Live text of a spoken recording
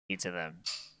to them.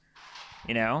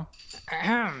 You know?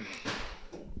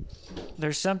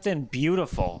 There's something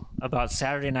beautiful about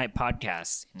Saturday night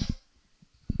podcasting.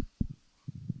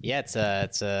 Yeah, it's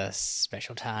a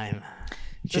special time. You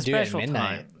It's a should do it at special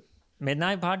midnight. time.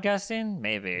 Midnight podcasting?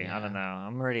 Maybe. Yeah. I don't know.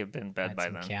 I'm already in bed Light by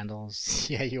some then. candles.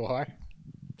 Yeah, you are.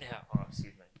 Yeah. Oh,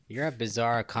 excuse me. You're a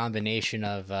bizarre combination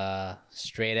of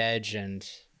straight edge and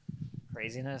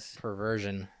Craziness?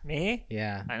 perversion. Me?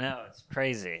 Yeah. I know. It's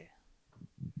crazy.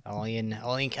 Only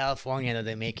in California that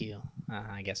they make you.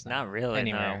 I guess not. Not really.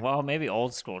 Anywhere. No. Well, maybe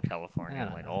old school I California.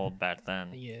 don't Like know. old back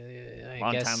then. Yeah,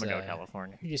 Long time ago,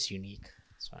 California. You're just unique.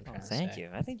 That's what I'm Oh, trying to thank say. you.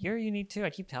 I think you're unique too. I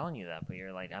keep telling you that, but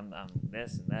you're like, I'm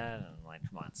this and that, and I'm like,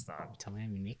 come on, stop. Tell me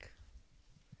I'm unique.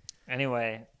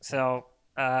 Anyway, so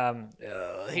what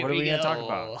are we gonna talk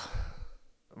about?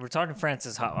 We're talking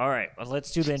Francis Ha. All right, well,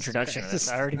 let's do the introduction of this.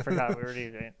 I already forgot. We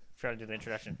already forgot to do the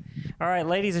introduction. All right,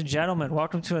 ladies and gentlemen,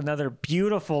 welcome to another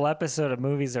beautiful episode of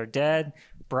Movies Are Dead,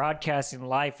 broadcasting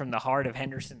live from the heart of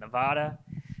Henderson, Nevada.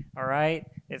 All right,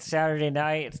 it's Saturday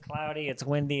night. It's cloudy. It's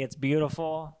windy. It's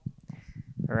beautiful.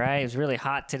 All right, it was really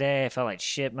hot today. I felt like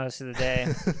shit most of the day.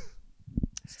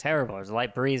 It's terrible. There's a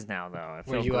light breeze now, though. I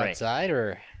feel Were you great. outside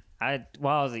or? I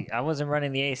wasn't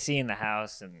running the AC in the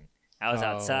house, and I was Oh,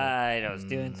 outside. I was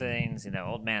doing things,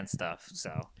 old man stuff.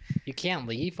 So You can't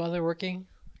leave while they're working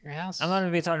at your house? I'm not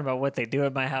going to be talking about what they do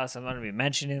at my house. I'm not going to be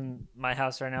mentioning my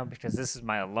house right now because this is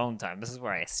my alone time. This is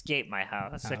where I escape my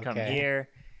house. I come Okay. here.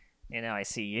 I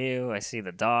see you. I see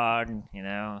the dog.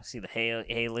 I see the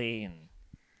Haley,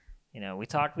 and we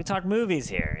talk movies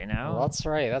here. Well, that's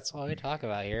right. That's what we talk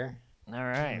about here. All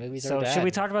right. Movies are So should we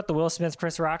dead. talk about the Will Smith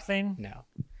Chris Rock thing? No.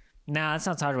 Nah, let's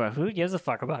not talk about who gives a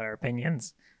fuck about our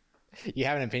opinions. You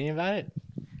have an opinion about it?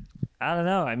 I don't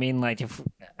know. I mean,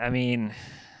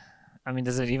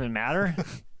 does it even matter?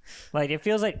 Like, it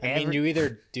feels like I mean, you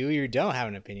either do or you don't have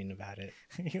an opinion about it.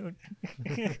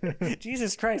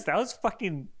 Jesus Christ, that was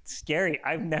fucking scary.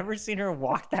 I've never seen her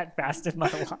walk that fast in my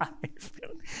life.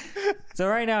 So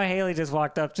right now, Haley just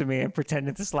walked up to me and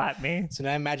pretended to slap me. So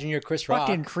now imagine you're Chris Rock.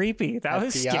 Fucking creepy. That at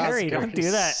was the scary. Don't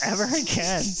do that Oscars. ever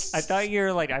again. I thought you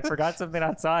were like, I forgot something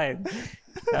outside.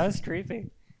 That was creepy.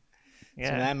 So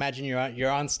now Yeah. imagine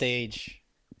you're on stage.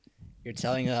 You're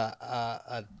telling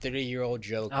a 30-year-old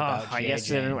joke about I G.I. guess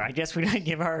Jane. I guess we gotta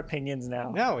give our opinions now.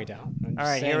 No, we don't. I'm All just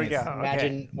right, here saying we it's- go.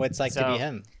 Imagine what it's like to So- be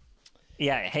him.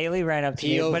 Yeah, Haley ran up to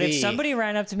me, but if POV. somebody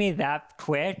ran up to me that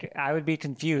quick, I would be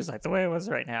confused, like the way it was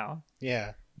right now.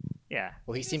 Yeah. Yeah.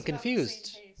 Well, he He seemed was about the same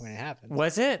confused pace. when it happened.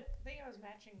 Was it? I think I was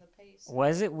matching the pace.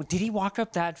 Was it? Did he walk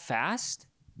up that fast?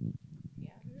 Yeah.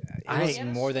 It was I-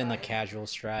 more than a casual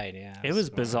stride. Yeah. It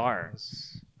was bizarre.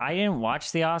 I didn't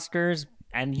watch the Oscars,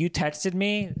 and you texted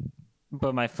me,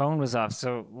 but my phone was off.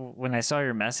 So when I saw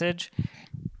your message,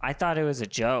 I thought it was a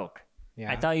joke.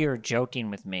 Yeah. I thought you were joking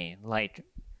with me, like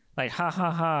ha ha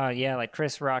ha, yeah, like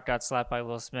Chris Rock got slapped by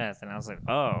Will Smith, and I was like,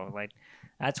 oh, like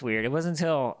that's weird. It wasn't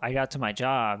until I got to my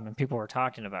job and people were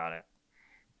talking about it,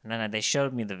 and then they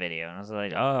showed me the video, and I was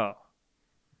like, oh,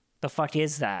 the fuck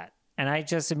is that? And I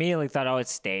just immediately thought, oh,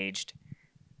 it's staged.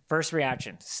 First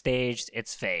reaction, staged.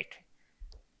 It's fake.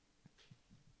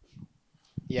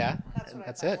 Yeah. That's what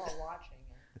That's I it. thought while watching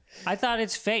it. I thought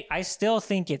it's fake. I still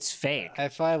think it's fake. I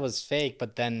thought it was fake,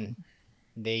 but then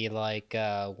they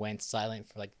went silent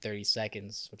for like 30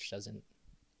 seconds, which doesn't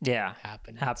Yeah.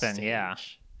 happen. on Happen, yeah.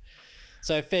 stage.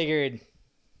 So I figured,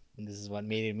 and this is what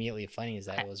made it immediately funny, is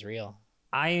that it was real.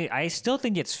 I still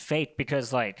think it's fake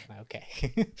because, like,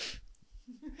 Okay.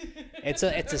 it's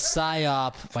a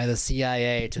psyop by the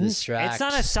CIA to distract. it's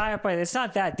not a psyop. It's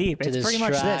not that deep. to It's pretty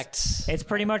much this. distract It's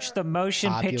pretty much the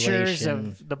motion pictures population.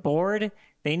 of the board.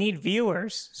 They need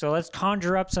viewers. So let's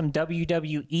conjure up some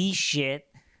WWE shit,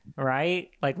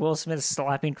 right? Like Will Smith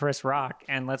slapping Chris Rock,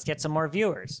 and let's get some more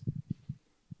viewers.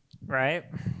 Right?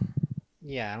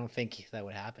 Yeah, I don't think that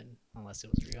would happen unless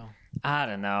it was real. I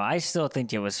don't know. I still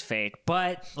think it was fake.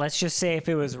 But let's just say if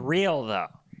it was real, though.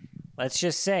 Let's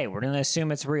just say we're going to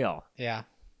assume it's real. Yeah.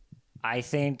 I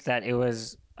think that it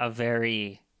was a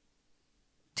very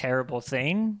terrible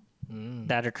thing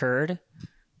that occurred.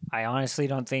 I honestly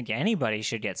don't think anybody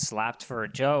should get slapped for a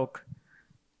joke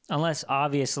unless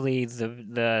obviously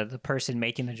the person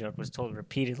making the joke was told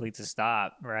repeatedly to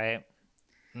stop, right?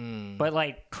 But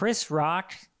like Chris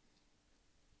Rock,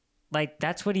 like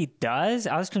that's what he does.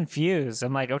 I was confused.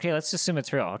 I'm like, okay, let's assume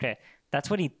it's real. Okay, that's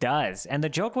what he does. And the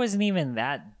joke wasn't even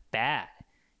that bad.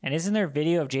 And isn't there a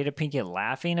video of Jada Pinkett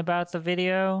laughing about the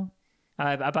video,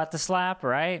 about the slap,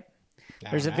 right?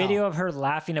 There's a video of her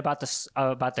laughing about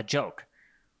the joke.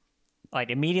 Like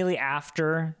immediately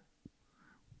after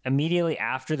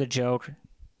the joke,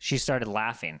 she started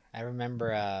laughing. I remember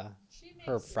She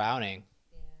her makes it- frowning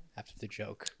Yeah. after the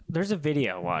joke. There's a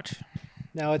video. Watch.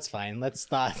 No, it's fine. Let's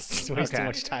not waste too Okay.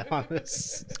 much time on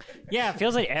this. Yeah, it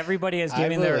feels like everybody is I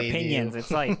giving their believe opinions. you.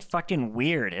 It's like fucking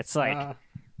weird. It's like, Uh,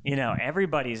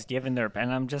 everybody's giving their,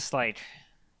 and I'm just like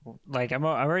I'm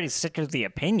already sick of the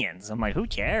opinions. I'm like, who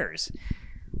cares,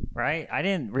 right? I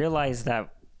didn't realize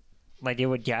that like it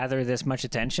would gather this much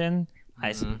attention.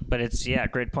 But it's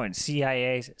great point.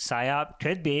 CIA psyop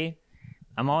could be.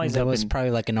 I'm always that open. was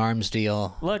probably like an arms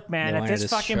deal. Look, man, They at wanted this to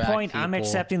fucking distract point, I'm people.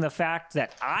 accepting the fact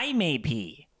that I may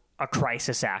be a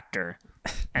crisis actor,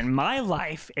 and my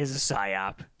life is a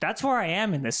psyop. That's where I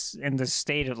am in this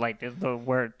state of like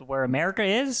where America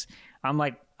is. I'm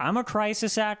like, I'm a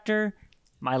crisis actor.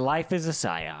 My life is a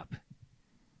psyop.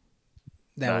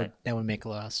 That would make a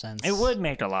lot of sense. It would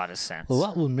make a lot of sense. Well,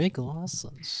 that would make a lot of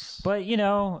sense. But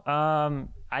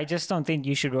I just don't think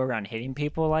you should go around hitting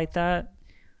people like that,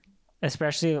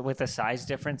 especially with the size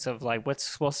difference of like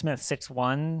what's Will Smith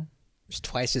 6'1", It's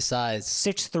twice his size.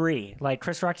 6'3". Like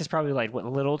Chris Rock is probably like a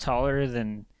little taller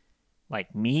than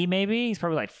like me. Maybe he's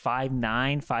probably like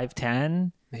 5'9",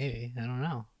 5'10", Maybe. I don't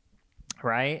know.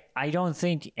 right? I don't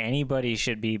think anybody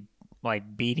should be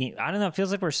like beating. I don't know. It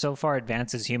feels like we're so far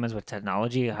advanced as humans with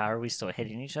technology. How are we still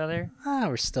hitting each other?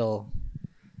 We're still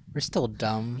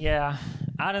dumb. Yeah,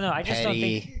 I don't know.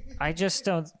 Petty. I just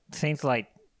don't think like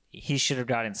he should have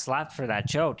gotten slapped for that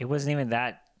joke. It wasn't even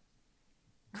that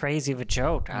crazy of a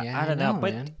joke. I don't know,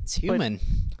 but man. It's human.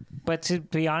 but to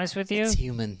be honest with you, It's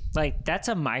human. like that's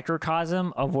a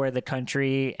microcosm of where the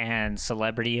country and Is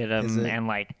celebrityism it? and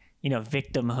like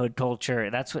victimhood culture,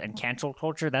 and cancel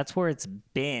culture, that's where it's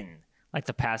been like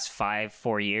the past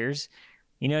 4 years.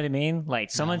 You know what I mean?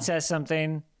 Like someone says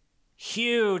something,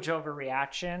 huge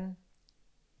overreaction,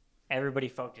 everybody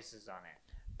focuses on it.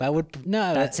 But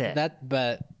That's it.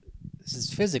 But this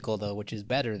is physical though, which is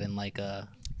better than like a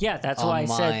Yeah, that's why I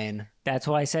said. online. That's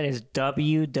why I said is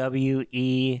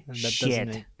WWE That shit. doesn't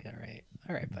make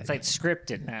all right, buddy. It's like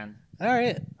scripted, man. all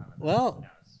right. Well,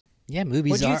 yeah,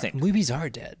 movies What'd you are think? movies are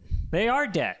dead. They are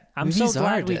dead. I'm Movies so are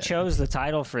glad we dead. chose the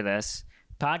title for this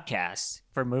podcast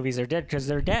for Movies Are Dead because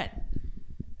they're dead.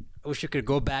 I wish we could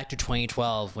go back to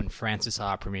 2012 when Francis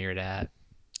Ha premiered at.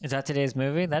 Is that today's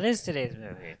movie? That is today's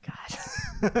movie.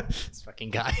 God. This fucking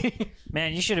guy.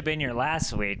 Man, you should have been here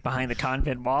last week behind the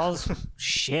convent walls.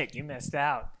 Shit, you missed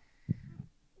out.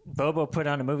 Bobo put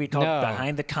on a movie called No.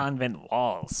 Behind the Convent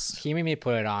Walls. He made me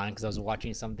put it on because I was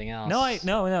watching something else.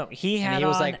 No. He had he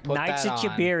was on like, "Put Nights that at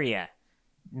on." Cuberia.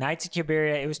 Nights at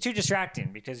Cuberia. It was too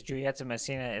distracting because Julieta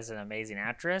Messina is an amazing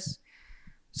actress.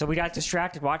 So we got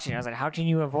distracted watching it. I was like, how can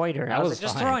you avoid her? I was was like,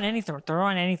 just fine. throw on anything. Throw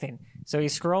on anything. So he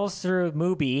scrolls through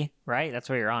Mubi, right? That's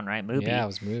what you're on, right? Mubi. Yeah, it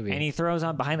was Mubi. And he throws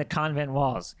on Behind the Convent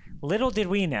Walls. Little did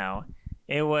we know,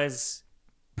 it was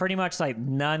pretty much like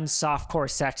nun softcore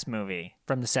sex movie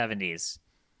from the 70s.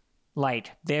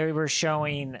 Like they were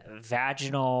showing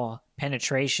vaginal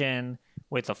penetration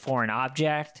with a foreign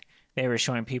object. They were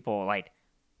showing people like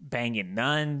banging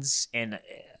nuns, and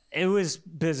it was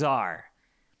bizarre.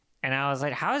 And I was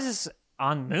like, how is this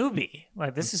on Mubi?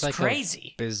 Like, this is like a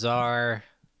crazy. bizarre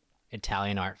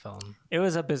Italian art film. It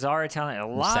was a bizarre Italian. A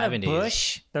lot of 70s.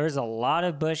 bush. There was a lot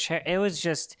of bush hair. It was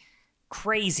just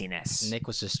craziness. Nick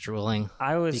was just drooling.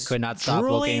 I was He could not stop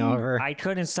drooling. looking over. I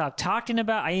couldn't stop talking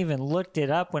about. I even looked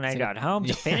it up when I got home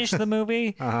to finish the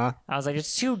movie. Uh-huh. I was like,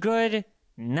 it's too good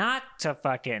not to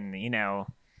fucking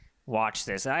watch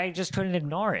this. I just couldn't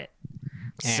ignore it.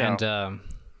 And So,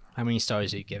 how many stars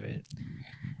do you give it?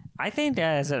 I think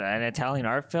that as an Italian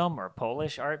art film or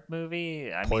Polish art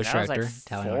movie, Polish that was like director,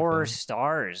 Italian art 4 film.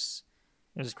 stars.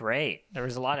 It was great. There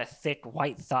was a lot of thick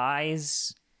white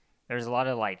thighs. There was a lot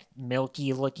of like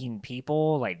milky looking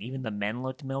people. Like even the men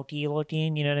looked milky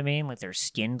looking. You know what I mean? Like their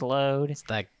skin glowed. It's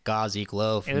that gauzy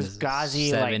glow from It was the gauzy,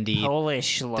 70, like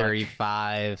Polish look.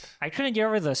 35. I couldn't get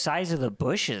over the size of the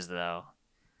bushes though.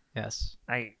 Yes,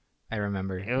 I I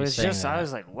remember. it you was saying just that. I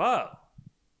was like, whoa.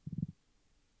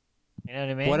 You know what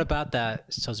I mean? What about that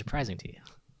is so surprising to you?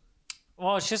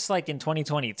 Well, it's just like in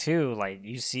 2022, like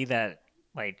you see that,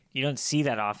 like you don't see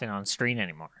that often on screen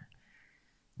anymore.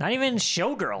 Not even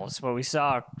Showgirls, what we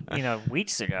saw,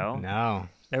 weeks ago. No.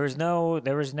 There was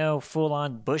no full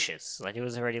on bushes. Like it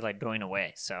was already like going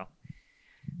away. So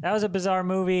that was a bizarre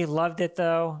movie. Loved it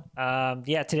though.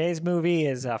 Today's movie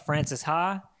is Francis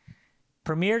Ha.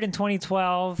 Premiered in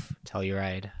 2012.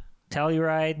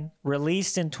 Telluride.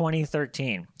 Released in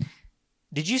 2013.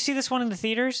 Did you see this one in the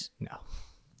theaters? No.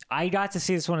 I got to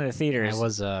see this one in the theaters. I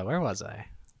was where was I?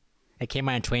 It came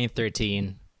out in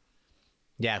 2013.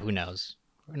 Yeah, who knows?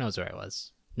 Who knows where I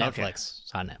was? Okay. Netflix.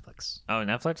 It's on Netflix. Oh,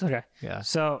 Netflix? Okay. Yeah.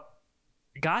 So,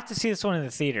 got to see this one in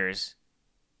the theaters.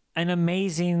 An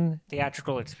amazing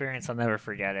theatrical experience. I'll never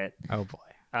forget it. Oh boy.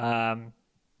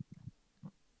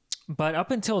 But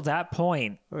up until that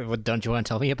point, Wait, what, don't you want to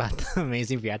tell me about the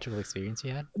amazing theatrical experience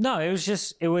you had? no, it was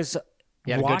You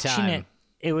had a good watching time. it.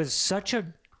 It was such a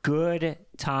good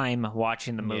time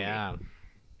watching the movie. Yeah.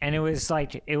 And it was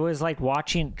like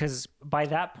watching, because by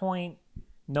that point,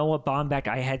 Noah Baumbach,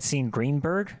 I had seen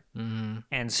Greenberg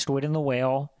and Squid and the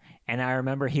Whale. And I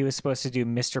remember he was supposed to do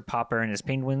Mr. Popper and his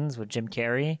Penguins with Jim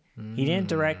Carrey. He didn't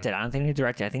direct it. I don't think he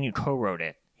directed it. I think he co-wrote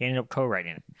it. He ended up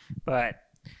co-writing it. But,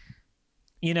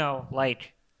 you know,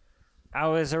 like, I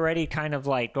was already kind of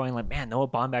like going like, man, Noah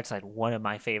Baumbach's like one of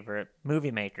my favorite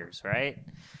movie makers, right?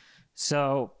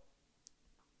 So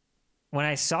when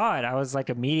I saw it, I was like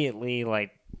immediately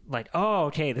like, oh,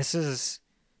 okay, this is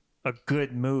a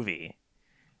good movie.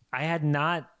 I had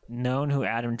not known who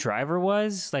Adam Driver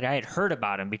was. Like, I had heard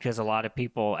about him because a lot of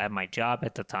people at my job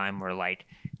at the time were like,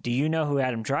 do you know who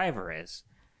Adam Driver is?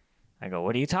 I go,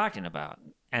 what are you talking about?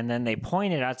 And then they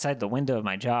pointed outside the window of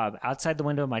my job. Outside the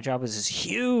window of my job was this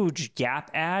huge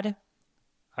Gap ad.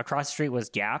 Across the street was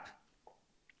Gap,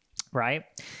 right?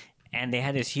 And they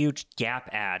had this huge Gap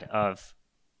ad of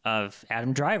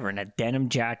Adam Driver in a denim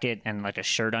jacket and like a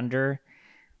shirt under.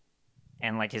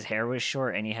 And like his hair was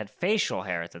short and he had facial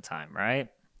hair at the time, right?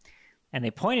 And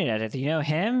they pointed at it. You know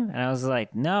him? And I was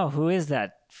like, no, who is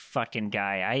that fucking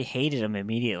guy? I hated him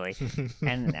immediately.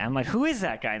 And I'm like, who is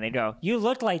that guy? And they go, you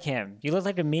look like him. You look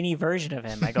like a mini version of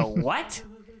him. I go, what?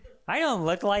 I don't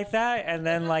look like that. And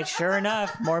then, like, sure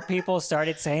enough, more people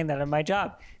started saying that on my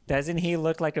job. Doesn't he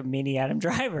look like a mini Adam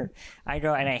Driver? I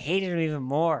go, and I hated him even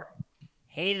more.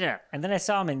 Hated him. And then I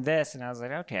saw him in this, and I was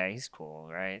like, okay, he's cool,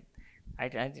 right?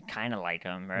 I kind of like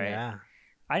him, right? Yeah.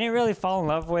 I didn't really fall in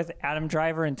love with Adam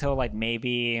Driver until like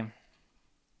maybe,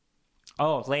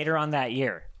 later on that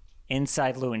year,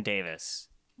 Inside Llewyn Davis.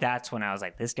 That's when I was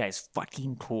like, this guy's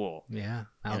fucking cool. Yeah.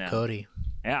 Al You know. Cody.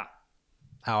 Yeah.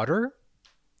 Outer?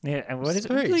 Yeah. And what is it?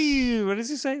 Space. Please, what does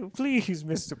he say? Please,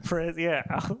 Mr. President. Yeah.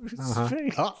 Outer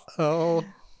space. Uh-oh.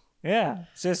 Yeah.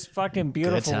 It's just fucking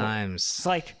beautiful. Good times. It's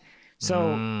like,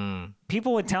 so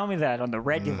people would tell me that on the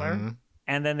regular,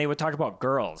 and then they would talk about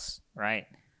girls, right?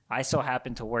 I so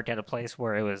happened to work at a place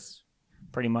where it was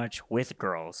pretty much with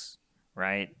girls,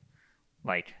 right?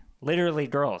 Like literally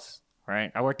girls,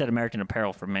 right? I worked at American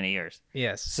Apparel for many years.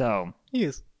 Yes. So,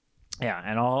 Yes. yeah,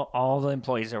 and all the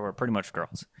employees there were pretty much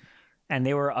girls. And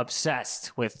they were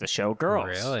obsessed with the show Girls.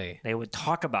 Really? They would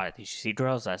talk about it. Did you see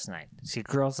Girls last night? See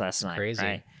Girls last night? Crazy.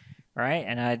 Right? Right?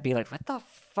 And I'd be like, what the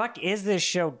fuck is this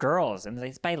show Girls? And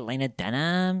it's by Lena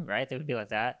Dunham, right? They would be like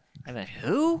that. I'm like,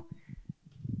 who?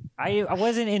 I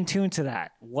wasn't in tune to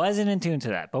that.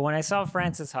 But when I saw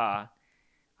Frances Ha,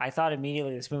 I thought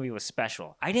immediately this movie was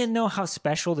special. I didn't know how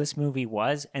special this movie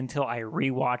was until I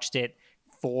rewatched it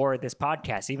for this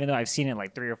podcast, even though I've seen it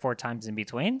like 3 or 4 times in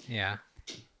between. Yeah.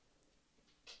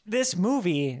 This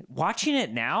movie, watching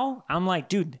it now, I'm like,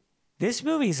 dude, this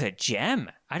movie's a gem.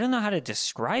 I don't know how to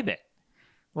describe it.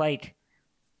 Like,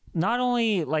 not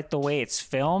only like the way it's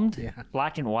filmed,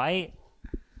 black and white,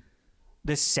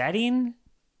 the setting,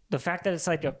 the fact that it's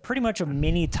like a pretty much a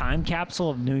mini time capsule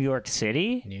of New York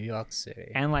City. New York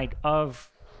City. And like of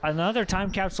another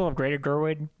time capsule of Greta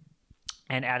Gerwig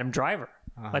and Adam Driver.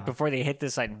 Like before they hit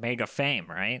this like mega fame,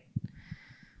 right?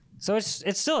 So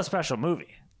it's still a special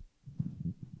movie.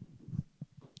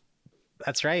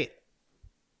 That's right,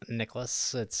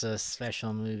 Nicholas. It's a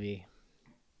special movie.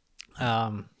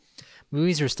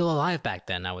 Movies were still alive back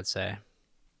then, I would say.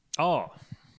 Oh,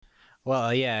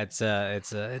 Well, yeah, it's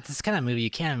this kind of movie. You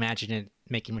can't imagine it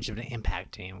making much of an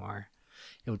impact anymore.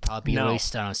 It would probably be No.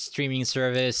 released on a streaming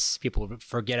service. People would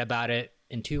forget about it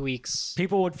in 2 weeks.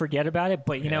 people would forget about it,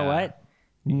 but you know Yeah. what?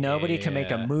 Nobody can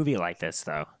make a Yeah. movie like this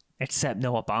though, except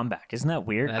Noah Baumbach. Isn't that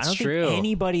weird? That's I don't true. think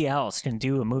anybody else can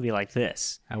do a movie like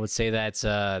this. I would say that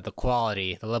the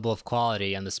quality, the level of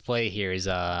quality on display here is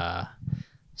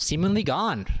seemingly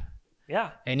gone.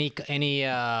 Yeah. Any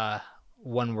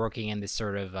one working in this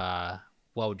sort of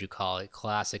what would you call it?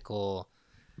 Classical.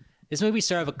 This movie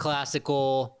sort of a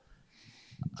classical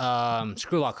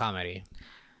screwball comedy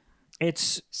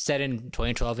It's set in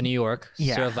 2012 in New York.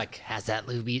 Yeah. Sort of like has that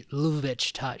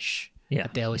Lubitsch touch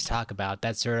that they always talk about.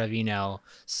 That sort of,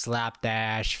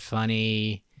 slapdash,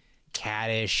 funny,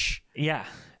 caddish. yeah.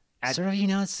 Sort of,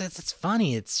 it's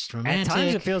funny. It's romantic. At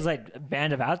times it feels like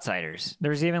Band of Outsiders.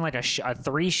 There's even like a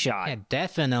 3-shot. Yeah,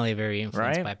 definitely very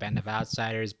influenced Right? by Band of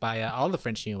Outsiders, by all the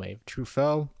French New Wave.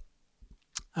 Truffaut,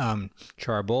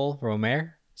 Charbol,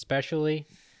 Romer, especially.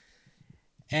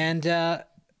 And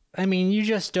I mean, you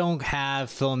just don't have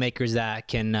filmmakers that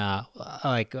can,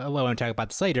 like, well, I want to talk about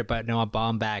this later, but Noah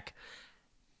Baumbach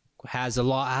has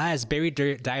very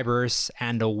diverse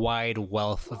and a wide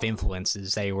wealth of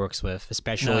influences that he works with,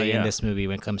 especially in this movie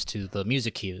when it comes to the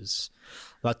music cues.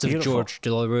 Lots of George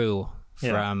Delerue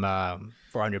from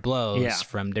 400 Blows,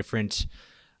 from different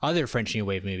other French New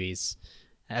Wave movies,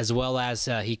 as well as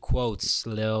he quotes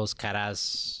Leos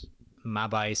Caras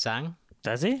Mabai Sang.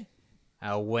 Does he?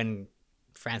 When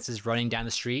France is running down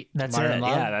the street. That's it.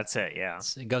 Yeah, that's it. Yeah,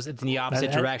 it goes in the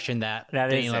opposite direction that is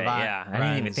Denis it. Lavant Yeah, I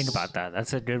didn't even think about that.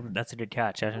 That's a good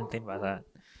catch. I didn't think about that.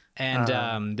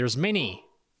 And there's many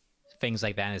things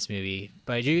like that in this movie,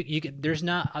 but there's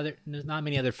not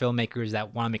many other filmmakers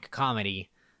that want to make a comedy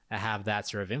that have that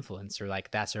sort of influence or like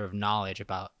that sort of knowledge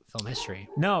about film history.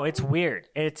 No, it's weird.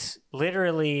 It's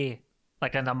literally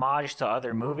like an homage to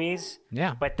other movies.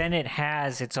 Yeah, but then it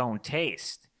has its own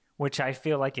taste, which I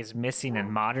feel like is missing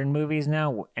in modern movies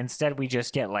now. Instead, we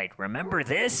just get like, remember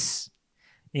this?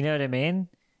 You know what I mean?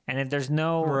 And there's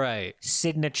no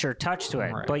signature touch to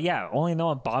it. Right. But yeah, only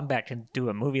Noah Baumbach can do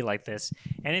a movie like this.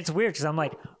 And it's weird because I'm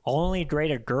like, only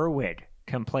Greta Gerwig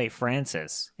can play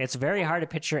Frances. It's very hard to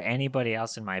picture anybody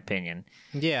else, in my opinion.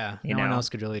 Yeah, no one else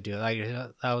could really do it. Like,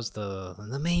 that was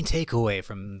the main takeaway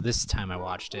from this time I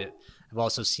watched it. I've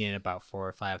also seen it about 4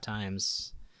 or 5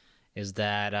 times. Is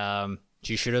that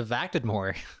she should have acted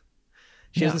more.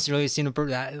 She doesn't really seem to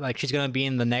like. She's gonna be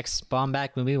in the next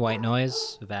Baumbach movie, White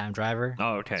Noise, with Adam Driver.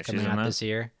 Oh, okay. It's coming out this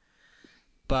year.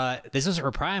 But this was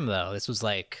her prime, though. This was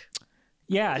like,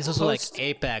 this was like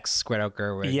apex Greta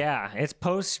Gerwig. Yeah, it's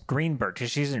post Greenberg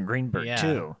because she's in Greenberg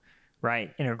too,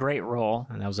 right? In a great role.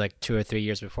 And that was like 2 or 3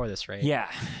 years before this, right? Yeah,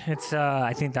 it's.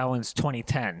 I think that one's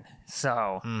 2010.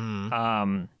 So,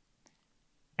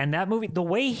 and that movie, the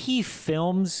way he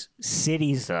films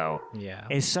cities, though,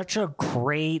 is such a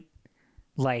great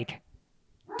like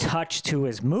touch to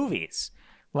his movies.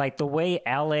 Like the way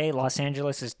LA, Los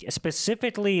Angeles is,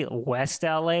 specifically West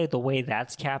LA, the way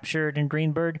that's captured in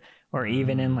Greenberg, or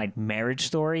even in like Marriage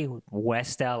Story,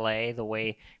 West LA, the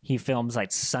way he films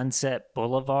like Sunset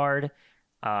Boulevard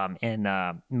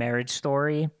in Marriage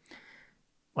Story.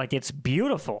 Like it's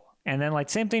beautiful. And then like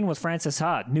same thing with Frances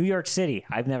Ha, New York City.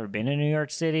 I've never been in New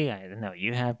York City. I don't know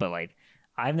you have, but like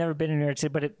I've never been in New York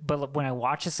City. But when I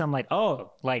watch this, I'm like,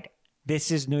 oh, like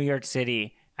this is New York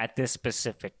City at this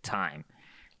specific time,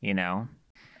 you know?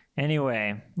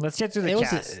 Anyway, let's get through the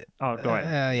cast. Go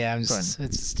ahead.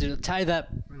 It's to tie that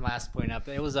last point up.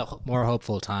 It was a more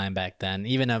hopeful time back then,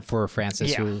 even for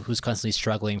Frances, who's constantly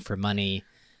struggling for money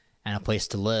and a place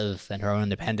to live and her own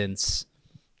independence.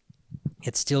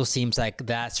 It still seems like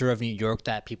that sort of New York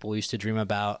that people used to dream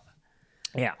about.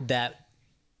 Yeah. That,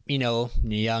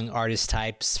 young artist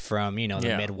types from,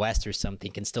 the Midwest or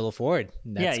something can still afford.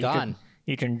 That's gone.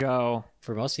 You can go.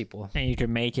 For most people. And you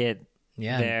can make it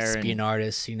there. Just be an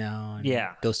artist,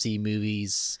 go see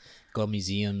movies, go to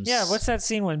museums. Yeah, what's that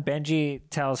scene when Benji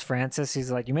tells Frances,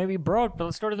 he's like, you may be broke, but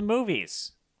let's go to the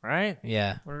movies, right?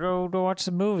 Yeah. We'll go watch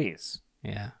some movies.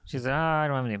 Yeah. She's like, I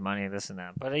don't have any money, this and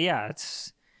that. But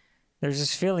there's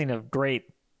this feeling of great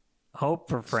hope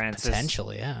for Frances.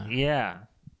 Potentially, yeah. Yeah.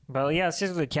 But yeah, let's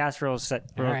just do the cast real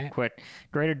quick.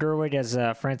 Greta Gerwig as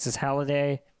Frances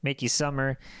Halliday, Mickey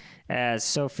Summer as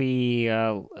Sophie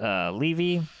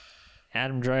Levy,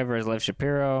 Adam Driver as Lev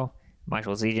Shapiro,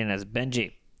 Michael Zedin as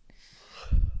Benji.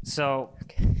 So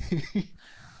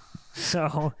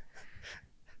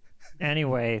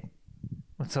anyway,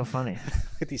 what's so funny?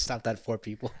 You stopped at 4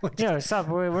 people. Yeah, stop.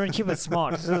 We're gonna keep it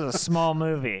small. This is a small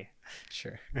movie.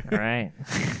 Sure. All right.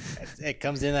 It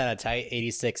comes in at a tight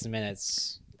 86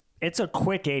 minutes. It's a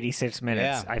quick 86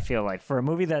 minutes, I feel like. For a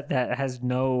movie that has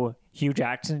no huge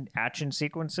action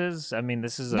sequences, I mean,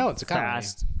 this is a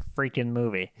fast freaking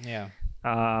movie. Yeah.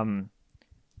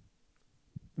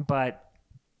 But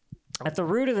at the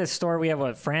root of this story, we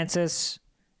have Frances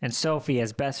and Sophie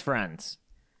as best friends.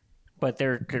 But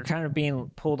they're kind of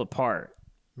being pulled apart.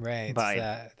 Right.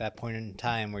 It's that point in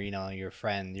time where,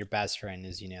 your best friend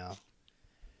is,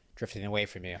 drifting away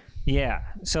from you. Yeah.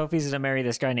 Sophie's going to marry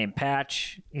this guy named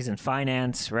Patch. He's in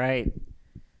finance, right?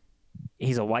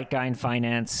 He's a white guy in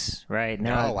finance, right?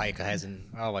 Now, all white guys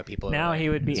and all white people. Now he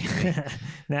would be,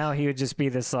 now he would just be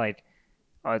this like,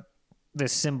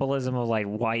 this symbolism of like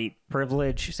white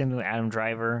privilege. Same with Adam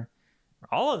Driver.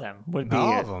 All of them would be.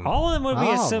 All of them. All of them would be.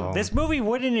 All of them. This movie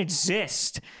wouldn't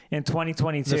exist in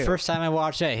 2022. The first time I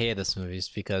watched it, I hated this movie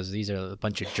because these are a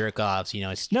bunch of jerk offs. You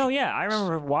know, it's No, yeah, I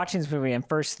remember watching this movie and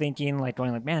first thinking, like,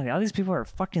 going, like, man, all these people are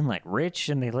fucking like rich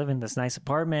and they live in this nice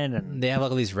apartment, and they have all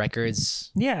these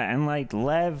records. yeah, and like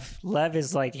Lev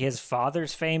is like his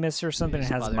father's famous or something, and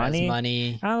His has father money. has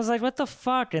money. And I was like, what the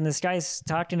fuck? And this guy's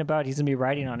talking about he's gonna be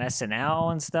writing on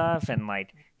SNL and stuff, and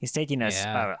like he's taking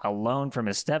a loan from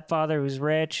his stepfather who's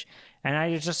rich. And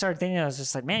I just started thinking, I was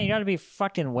just like, man, you got to be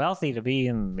fucking wealthy to be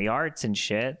in the arts and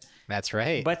shit. That's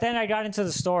right. But then I got into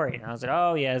the story, and I was like,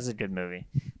 oh yeah, it's a good movie.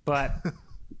 But,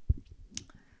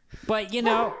 but you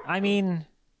know, I mean,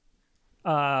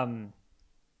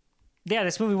 yeah,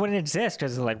 this movie wouldn't exist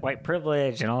because of like white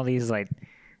privilege and all these like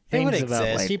it would things about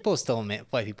exist. like White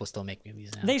people still make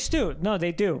movies now. they do. No,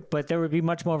 they do. But there would be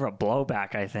much more of a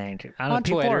blowback, I think. I don't On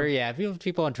know, Twitter, yeah,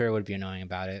 people on Twitter would be annoying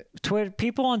about it.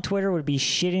 People on Twitter would be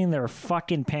shitting their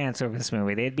fucking pants over this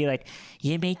movie. They'd be like,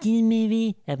 "You're making a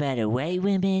movie about a white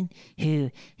woman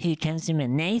who comes from a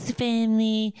nice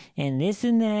family and this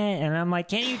and that," and I'm like,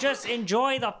 "Can't you just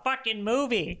enjoy the fucking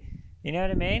movie?" You know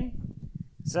what I mean?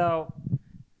 So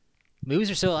Movies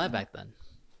were still alive back then.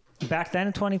 back then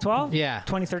in 2012, Yeah.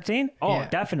 2013, oh Yeah.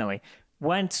 definitely.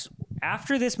 Once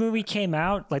after this movie came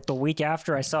out, like the week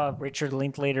after, I saw Richard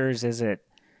Linklater's "Is It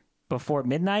Before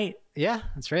Midnight?" Yeah,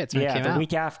 that's right. That's when it Yeah, came the out.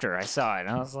 week after I saw it, and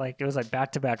I was like, it was like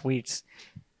back-to-back weeks.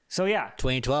 So yeah,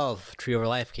 2012, Tree Over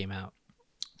Life came out.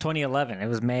 2011. It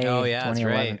was May. Oh, yeah, that's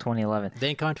 2011. right. 2011. Didn't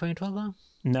it come out in 2012 though?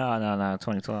 No,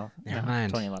 2012. Never No, mind.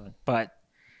 2011.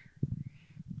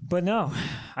 But no,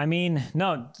 I mean,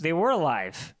 no, they were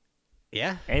alive.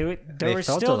 Yeah. There They was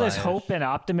felt still this alive. hope and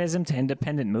optimism to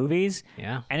independent movies,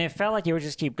 Yeah. and it felt like it would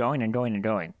just keep going and going and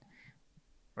going,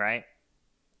 right?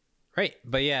 Right.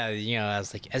 But yeah, you know,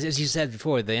 as you said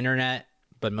before, the internet,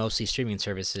 but mostly streaming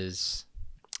services,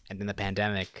 and then the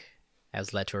pandemic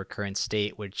has led to our current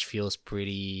state, which feels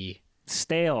pretty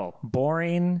Stale,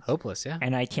 boring, hopeless. Yeah.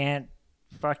 and I can't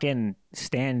fucking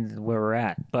stand where we're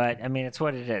at. But I mean, it's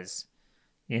what it is,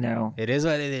 you know. It is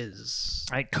what it is.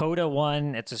 Coda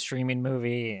 1, it's a streaming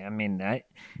movie. I mean,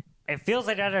 it feels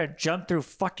like I gotta jump through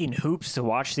fucking hoops to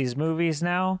watch these movies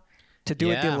now, to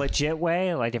do it the Yeah. legit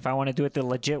way. Like, if I want to do it the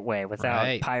legit way without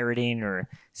Right. pirating or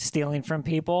stealing from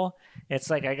people, it's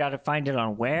like I gotta find it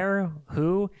on where,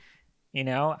 who, you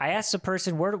know. I asked the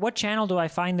person, what channel do I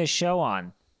find this show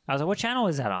on? I was like, what channel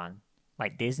is that on?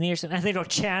 Like Disney or something? And they go,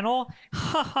 channel?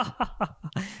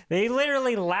 They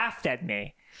literally laughed at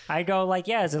me. I go like,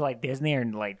 yeah, is it like Disney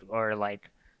or like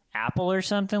Apple or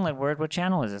something? Like, what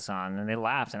channel is this on? And they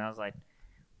laughed, and I was like,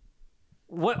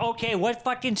 what? Okay, what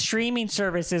fucking streaming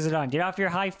service is it on? Get off your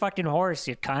high fucking horse,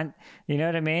 you cunt. You know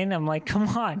what I mean? I'm like, come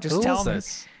on, just Who tell is me.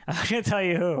 this? I'm not gonna tell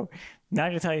you who. Not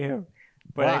gonna tell you who.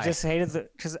 But I Why? just hated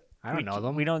because I don't know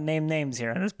them. We don't name names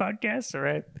here on this podcast, all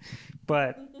right?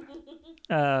 But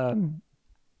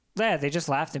yeah, they just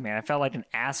laughed at me. I felt like an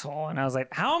asshole, and I was like,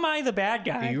 how am I the bad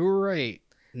guy? You're right,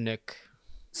 Nick.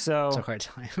 So It's a hard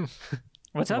time.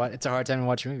 what's up? It's a hard time to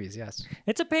watch movies. Yes.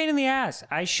 It's a pain in the ass.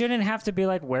 I shouldn't have to be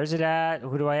like, where's it at?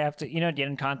 Who do I have to, get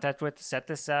in contact with to set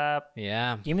this up?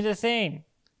 Yeah. Give me the thing.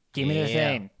 Give me the Yeah.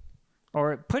 thing.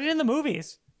 Or put it in the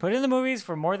movies. Put it in the movies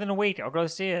for more than a week. I'll go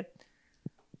see it.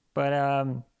 But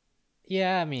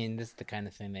Yeah. I mean, this is the kind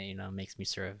of thing that makes me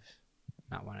sort of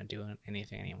not want to do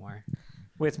anything anymore.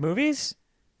 with movies,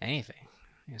 Anything.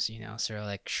 Just, sort of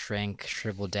like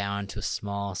shrivel down to a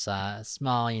small size,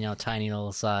 tiny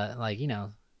little size, like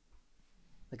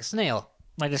a snail.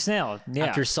 like a snail. Yeah.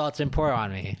 After salt's been poured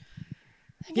on me.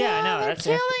 Yeah, I know. they're That's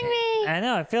killing me. I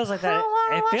know. It feels like that. I don't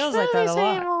wanna It watch feels like that a movies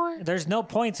lot. anymore. There's no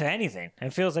point to anything.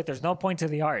 It feels like there's no point to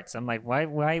the arts. I'm like,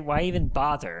 why even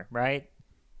bother, right?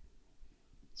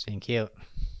 It's being cute.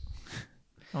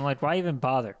 I'm like, why even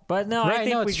bother? But no, I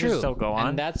think we should still go on.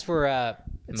 And that's for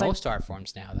It's most art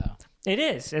forms now, though. It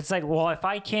is. It's like, well, if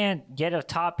I can't get a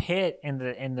top hit in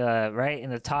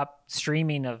the top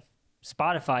streaming of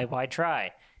Spotify, why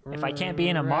try? If I can't be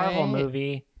in a Marvel Right.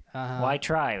 movie, why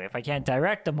try? If I can't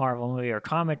direct a Marvel movie or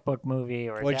comic book movie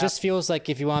or Well, it just feels like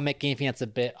if you want to make anything that's a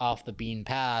bit off the beaten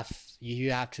path,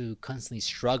 you have to constantly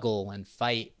struggle and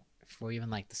fight for even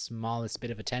like the smallest bit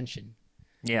of attention.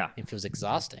 yeah, It feels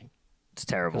exhausting. it's It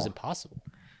terrible. was impossible.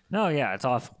 No, yeah, it's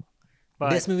awful. But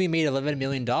This movie made $11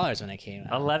 million when it came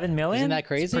out. 11 million? Isn't that It's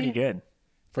crazy? pretty good.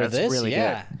 For That's this, really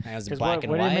yeah. good. It was 'Cause black what,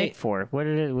 and what did white. it make for? What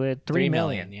did it with 3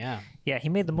 million? Yeah. Yeah, he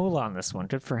made the moolah on this one.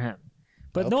 Good for him.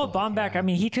 But Noah Hopefully, Baumbach, yeah. I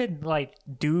mean, he could like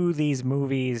do these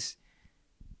movies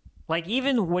Like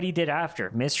even what he did after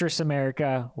Mistress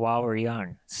America, While We're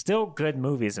Young, still good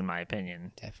movies in my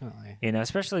opinion. Definitely. You know,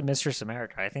 especially Mistress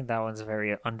America. I think that one's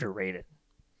very underrated.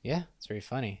 Yeah, it's very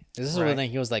funny. This is Right. when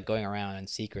he was like going around in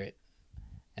secret,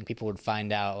 and people would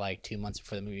find out like 2 months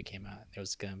before the movie came out there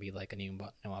was gonna be like a new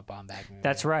Noah Baumbach movie.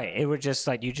 That's right. It would just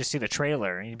like you just see the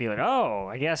trailer and you'd be like, oh,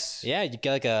 I guess. Yeah, you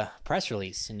get like a press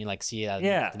release and you like see it at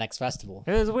Yeah. the next festival.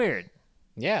 It was weird.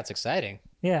 Yeah, it's exciting.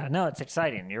 Yeah, no, it's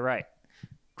exciting. You're right.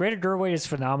 Greta Gerwig is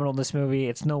phenomenal in this movie.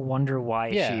 It's no wonder why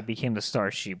Yeah. she became the star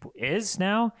she is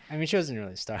now. I mean, she wasn't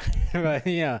really a star, but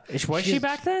yeah. Was she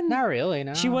back then? Not really.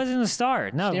 No, She wasn't a star.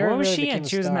 No, She never what was really she in? became a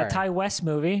She was in that star. Ty West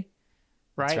movie,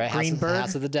 right? That's right. Greenberg.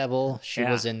 House of the Devil. She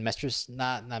Yeah. was in Mistress,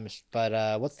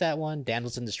 but what's that one?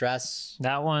 Damsels in Distress.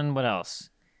 That one. What else?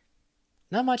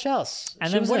 Not much else. And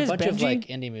she then was what in a is bunch of Benji? like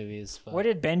indie movies. But What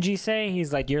did Benji say?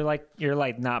 He's like, you're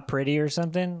like not pretty or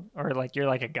something, or like you're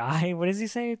like a guy. What does he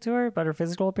say to her about her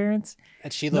physical appearance?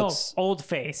 and she No, looks old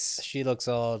face. she looks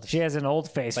old, She has an old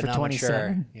face but for not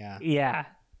 27. mature. Yeah. Yeah,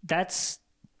 that's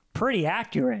pretty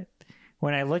accurate.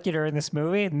 When I look at her in this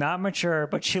movie, not mature,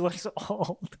 but she looks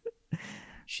old.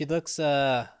 She looks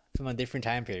from a different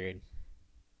time period.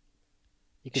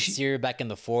 You could see her back in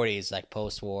the 40s, like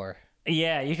post-war.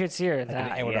 Yeah, you could see her.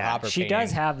 That, Edward yeah. Hopper She does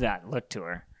painting. have that look to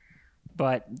her.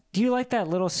 But do you like that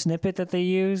little snippet that they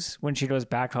use when she goes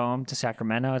back home to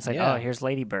Sacramento? It's like, Yeah. oh, here's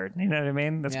Ladybird. You know what I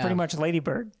mean? That's Yeah. pretty much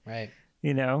Ladybird. Right.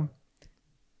 You know,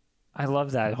 I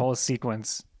love that whole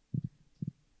sequence.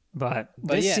 But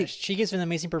But this yeah, she gives an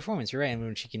amazing performance. You're right. I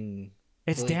mean, she can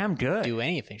it's really damn good. do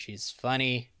anything. She's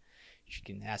funny. She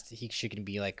can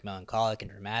be like melancholic and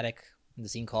dramatic when the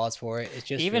scene calls for it. It's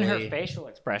just Even really, her facial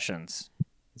expressions.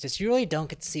 It's just you really don't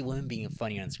get to see women being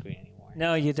funny on screen anymore.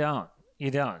 No, you don't.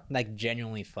 You don't. Like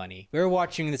genuinely funny. We were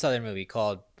watching this other movie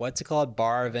called what's it called?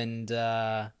 Barb and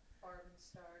Barb and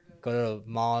Star go to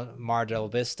Mar del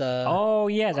Vista. Oh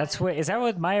yeah, that's what. Is that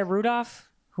with Maya Rudolph?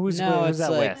 Who's no, who's it's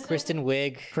that like with? Kristen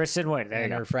Wiig Kristen Wiig. There you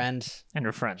and go. her friend. And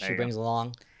her friend. There She you brings go.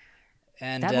 along.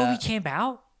 And That movie came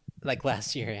out. like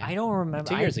last year. Yeah. I don't remember.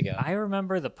 2 years ago. I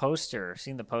remember the poster.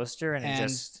 Seeing the poster, and it And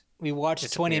just we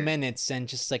watched 20 disappeared. minutes and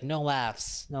just like no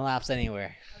laughs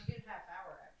anywhere. A good half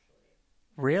hour,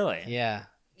 actually. really. Yeah,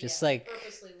 just Yeah, like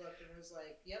purposely looked and was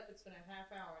like, "Yep, it's been a half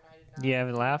hour," and I did not. You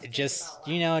haven't laughed. it just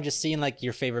just seeing like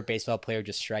your favorite baseball player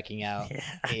just striking out Yeah.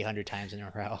 800 times in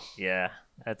a row. Yeah,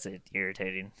 that's it.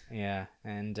 Irritating, Yeah,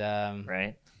 and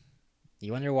right?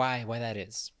 you wonder why that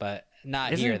is, but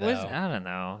not Isn't- here though. I don't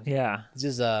know. Yeah, This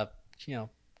is a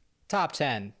top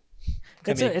 10.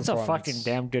 it's comedic a fucking performance.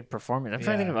 damn good performance. I'm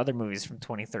trying to think Yeah. of other movies from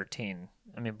 2013.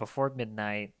 I mean, Before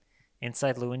Midnight,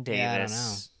 Inside Llewyn Davis. Yeah, I don't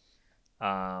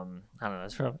know. I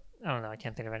don't know. I don't know. I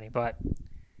can't think of any. But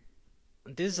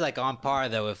This is like on par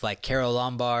though with like Carol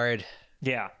Lombard,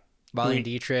 yeah, Marlene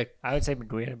Dietrich. I would say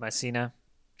Maguire Messina.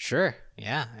 Sure,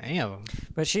 yeah, any of them.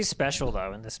 But she's special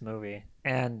though in this movie,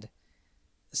 and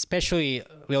Especially,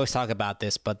 we always talk about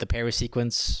this, but the Paris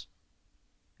sequence.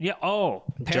 yeah. Oh,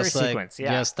 Paris just like, sequence.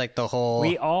 Yeah, Just like the whole.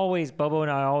 Bobo and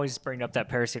I always bring up that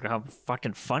Paris sequence. How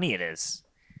fucking funny it is.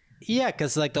 Yeah,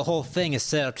 because like the whole thing is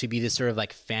set up to be this sort of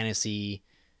like fantasy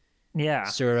Yeah,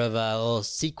 sort of little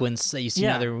sequence that you see in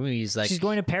Yeah. other movies. Like, she's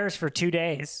going to Paris for 2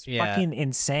 days. Yeah. Fucking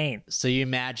insane. so she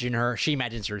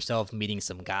imagines herself meeting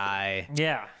some guy,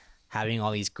 Yeah. having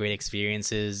all these great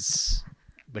experiences,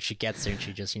 but she gets there and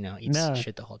she just eats No.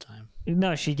 shit the whole time.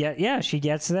 No, she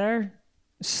gets there,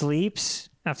 sleeps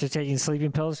after taking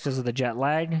sleeping pills because of the jet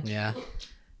lag, Yeah,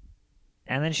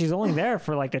 and then she's only there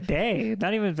for like a day,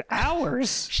 not even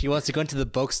hours. she wants to go into the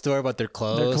bookstore, but they're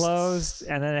closed. They're closed,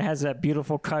 and then it has that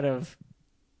beautiful cut of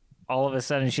all of a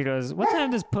sudden she goes, "What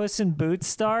time does Puss in Boots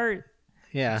start?"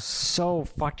 Yeah, So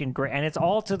fucking great, and it's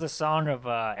all to the song of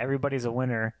 "Everybody's a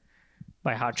Winner"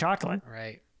 by Hot Chocolate.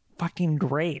 right. Fucking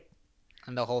great.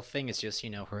 And the whole thing is just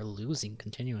her losing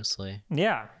continuously,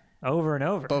 Yeah, over and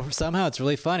over. but somehow it's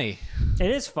really funny. It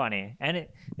is funny, and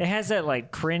it has that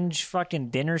like cringe fucking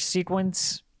dinner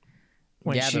sequence.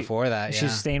 When Before that,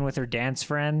 she's staying with her dance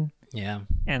friend, yeah.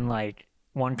 and like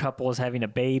one couple is having a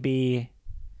baby,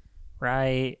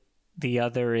 right? The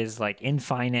other is like in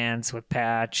finance with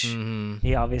Patch. Mm-hmm.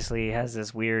 He obviously has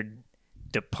this weird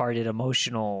departed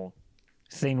emotional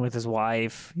thing with his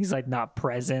wife. He's like not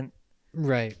present.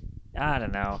 Right. I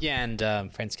don't know. Yeah,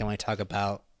 and friends can only talk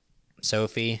about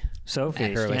Sophie Sophie,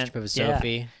 and her she relationship can't- with yeah,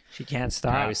 Sophie. she can't They're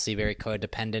stop obviously very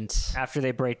codependent. after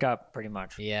they break up, pretty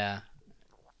much. Yeah,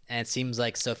 and it seems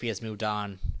like Sophie has moved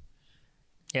on.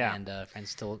 Yeah, and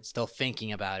friends still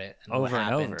thinking about it and Over what and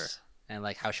happened, over. and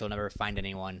like how she'll never find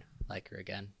anyone like her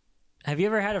again. have you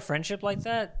ever had a friendship like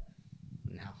that?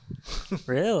 No,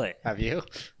 Really? have you?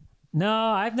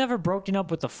 No, I've never broken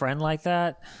up with a friend like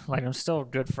that. Like, I'm still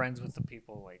good friends with the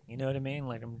people. Like, you know what I mean?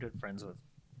 Like, I'm good friends with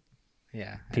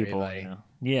Yeah, people. everybody. You know?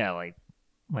 Yeah, like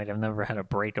I've never had a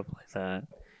breakup like that.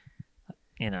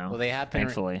 You know. Well, they happen.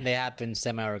 Thankfully. They happen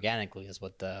semi-organically, is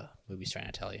what the movie's trying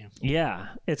to tell you. Yeah,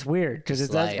 it's weird because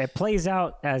It's it plays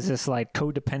out as this like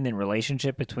codependent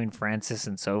relationship between Francis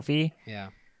and Sophie. Yeah.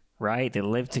 Right? They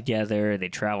live together, they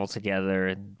travel together,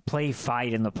 and play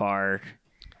fight in the park.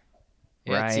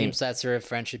 Yeah, right? It seems that sort of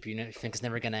friendship you think is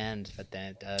never going to end, but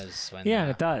then it does when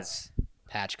It does.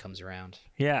 Patch comes around.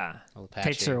 Yeah.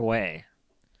 Takes her away.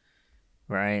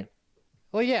 Right?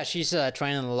 Well, yeah, she's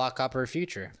trying to lock up her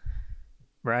future.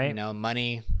 Right? You know,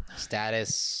 money,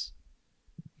 status,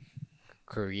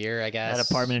 career, I guess. That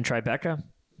apartment in Tribeca?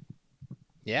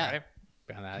 Yeah.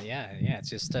 Right? Yeah. It's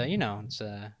just, you know, it's...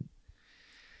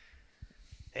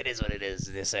 It is what it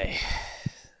is, they say.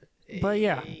 But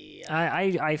yeah,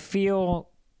 I feel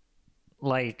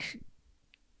like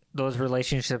those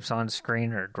relationships on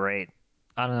screen are great.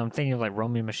 I don't know. I'm thinking of like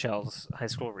Romeo and Michelle's high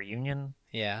school reunion.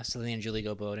 Yeah, Celine and Julie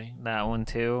go boating. That one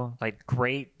too. Like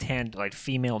great like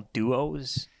female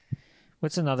duos.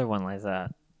 What's another one like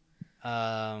that?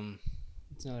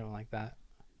 What's another one like that?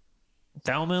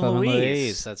 Thelma and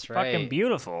Louise. That's right. Fucking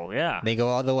beautiful. Yeah. They go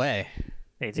all the way.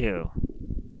 They do.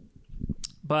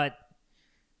 But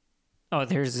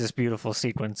there's this beautiful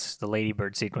sequence, the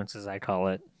Ladybird sequence, as I call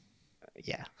it.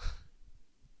 Yeah.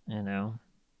 You know.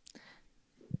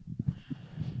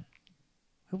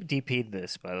 Who DP'd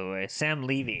this, by the way? Sam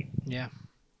Levy. Yeah.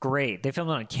 Great. They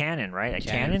filmed it on Canon, right? A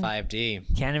Canon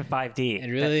 5D. Canon 5D. It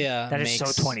really that is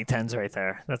makes... so 2010s right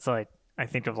there. That's like, I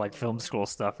think of like film school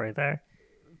stuff right there.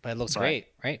 But it looks great,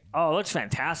 right? Oh, it looks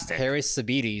fantastic. Harris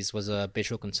Sabides was a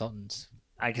visual consultant.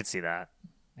 I could see that.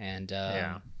 And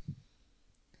a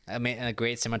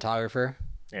great cinematographer.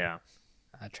 Yeah.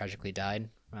 Tragically died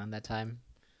around that time.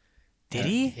 Did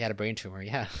he? He had a brain tumor,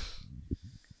 yeah.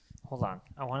 Hold on.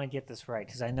 I want to get this right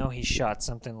because I know he shot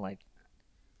something like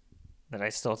that I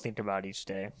still think about each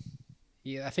day.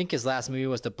 Yeah, I think his last movie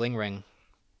was The Bling Ring.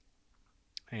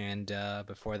 And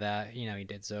before that, you know, he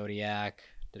did Zodiac,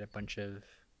 did a bunch of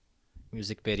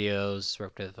music videos,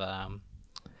 worked with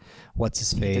what's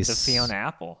his face? He did the Fiona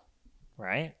Apple,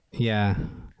 right? Yeah.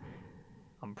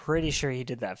 I'm pretty sure he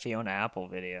did that Fiona Apple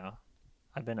video.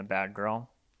 I've Been a Bad Girl.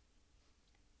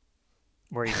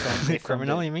 Where he filmed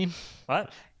Criminal, you mean?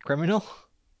 What? Criminal?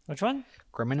 Which one?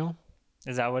 Criminal?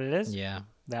 Is that what it is? Yeah.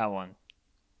 That one.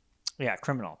 Yeah,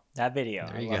 Criminal. That video.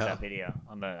 There you I love go. that video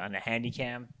on the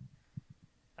Handycam.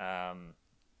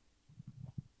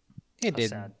 He did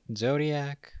sad.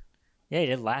 Zodiac. Yeah, he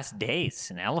did Last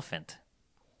Days, an elephant.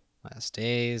 Last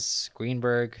Days,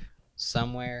 Greenberg,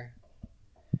 Somewhere,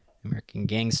 American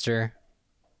Gangster.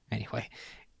 Anyway,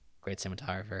 great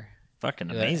cinematographer.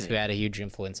 Fucking amazing. Who had a huge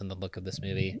influence on the look of this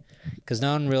movie. Because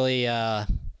no one really had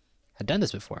done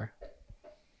this before.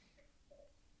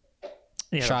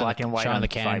 Yeah, shot black and white shot on the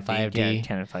Canon 5D. Yeah,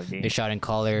 Canon 5D. They shot in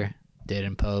color, did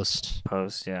in post.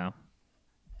 Yeah.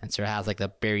 And sort of has like the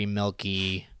berry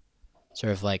milky,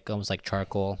 sort of like almost like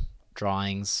charcoal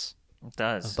drawings. It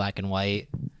does. Of black and white.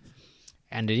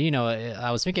 And you know,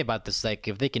 I was thinking about this, like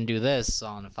if they can do this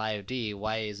on 5D,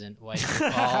 why isn't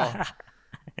all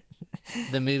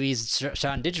the movies shot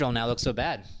on digital now look so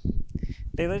bad?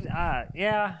 They look,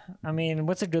 yeah. I mean,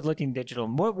 what's a good looking digital?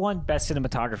 What won best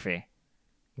cinematography?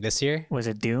 This year? Was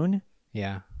it Dune?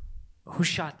 Yeah. Who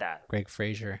shot that? Greg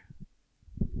Fraser.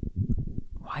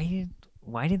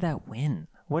 Why did that win?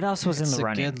 What else was in the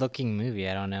running? It's a good-looking movie.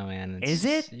 I don't know, man. Is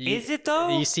it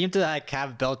though? You seem to like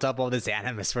have built up all this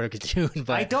animus for Dune,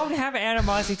 but I don't have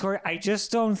animosity toward it. I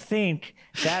just don't think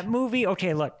that movie.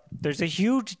 Okay, look, there's a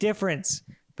huge difference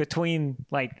between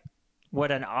like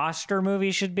what an Oscar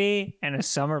movie should be and a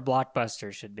summer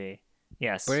blockbuster should be.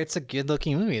 Yes, but it's a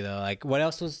good-looking movie though. Like, what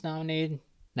else was nominated?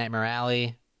 Nightmare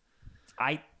Alley.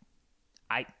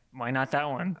 Why not that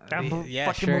one? That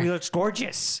fucking sure. movie looks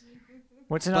gorgeous.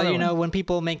 What's another But you know, one? when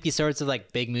people make these sorts of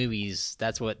like big movies,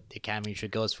 that's what the Academy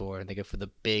should goes for. They go for the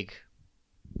big,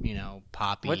 you know,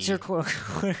 poppy. What's your quote?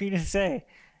 What are you gonna say?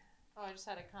 Oh, I just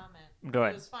had a comment. Go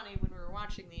ahead. It was funny when we were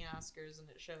watching the Oscars and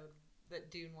it showed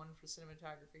that Dune won for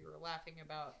cinematography. We were laughing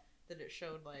about that it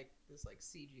showed like this like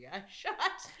CGI shot.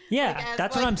 Yeah, like, as,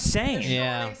 that's like, what I'm saying. a short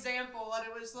Yeah. example, and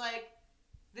it was like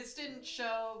this didn't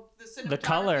show the cinematography The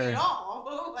color. at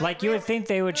all. Like, you would think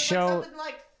they would it was show- like something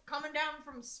like coming down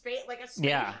from space, like a spaceship.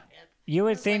 Yeah. You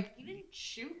would It's think like, you didn't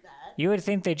shoot that. you would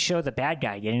think they'd show the bad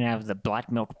guy getting out of the black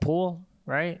milk pool,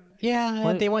 right? Yeah,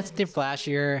 What- they want something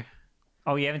flashier.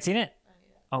 Oh, you haven't seen it?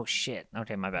 Oh shit.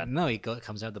 Okay, my bad. No,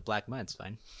 comes out of the black mud. It's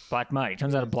fine. Black mud. He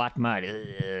comes out of black mud.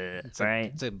 Right?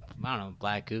 It's a I don't know,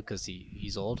 black goo because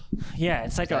he's old. Yeah,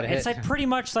 it's like Is that it? pretty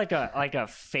much like a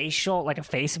facial, like a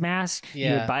face mask. You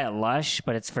Yeah. would buy at Lush,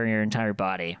 but it's for your entire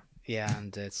body. Yeah,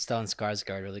 and it's Stellan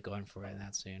Skarsgård really going for it in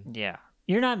that scene. Yeah.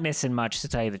 You're not missing much, to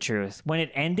tell you the truth. When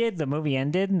it ended, the movie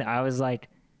ended, I was like,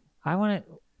 I want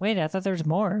to... Wait, I thought there was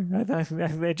more. I thought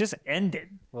it just ended.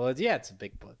 Well, it's a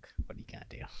big book. What are you gonna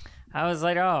do? I was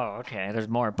like, oh, okay, there's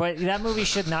more. But that movie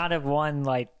should not have won,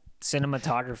 like,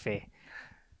 cinematography.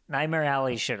 Nightmare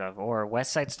Alley should have. Or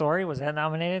West Side Story, was that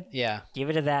nominated? Yeah. Give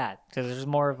it to that. Because there's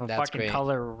more of a That's fucking great.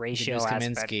 color ratio Produce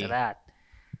aspect Kaminsky. to that.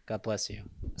 God bless you.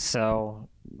 So,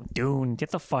 Dune, get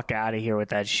the fuck out of here with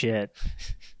that shit.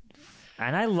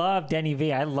 And I love Denny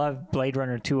V. I love Blade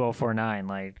Runner 2049.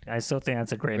 Like, I still think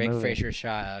that's a great Greg movie. Fraser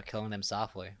shot Killing Them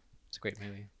Softly. It's a great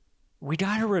movie. We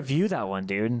gotta review that one,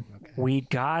 dude. Okay. We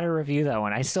gotta review that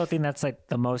one. I still think that's like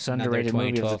the most Another underrated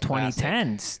movie of the 2012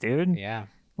 2010s, dude. Yeah.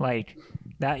 Like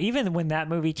that. Even when that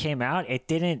movie came out, it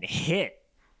didn't hit.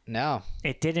 No.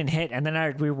 It didn't hit, and then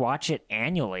I'd rewatch it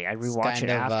annually. I'd rewatch kind it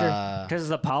of, after because of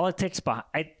the politics behind.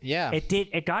 Yeah. It did.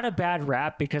 It got a bad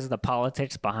rap because of the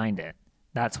politics behind it.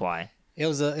 That's why. It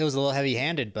was a little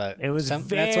heavy-handed, but It was that's what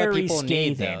very people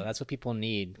need, scathing. though. That's what people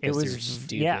need. It 'cause they're was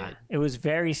stupid. yeah. It was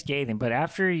very scathing. But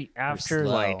after Slow.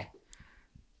 like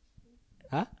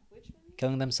Huh?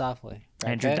 Killing Them Softly.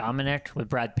 Brad Andrew Pitt? Dominic with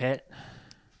Brad Pitt.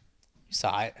 You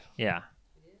saw it. Yeah.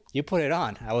 You put it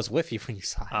on. I was with you when you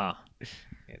saw it. Oh.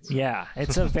 It's- Yeah,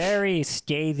 it's a very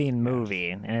scathing movie,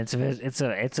 and it's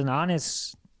an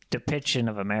honest depiction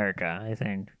of America, I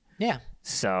think. Yeah.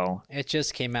 So It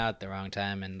just came out at the wrong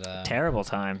time, and terrible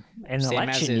time in the same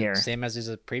election year. Same as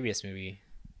the previous movie,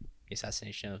 The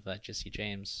Assassination of Jesse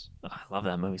James. Oh, I love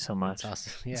that movie so much. It's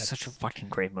awesome. Yeah, It's such a fucking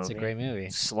great movie. it's a great movie.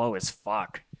 Slow as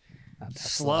fuck. Not that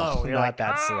Slow. You're Not like,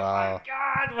 that oh slow. my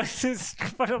god, what's this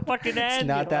fucking end? It's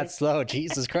not You're that like- slow.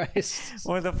 Jesus Christ.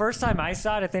 Well, the first time I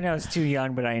saw it, I think I was too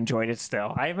young, but I enjoyed it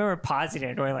still. I remember pausing it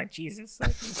and going like, Jesus,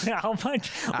 like, how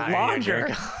much you're a longer?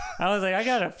 jerk. I was like, I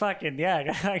gotta fucking, yeah,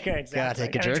 I gotta, exactly. Gotta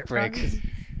take a I gotta jerk break.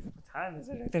 What time is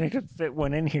it? I think I could fit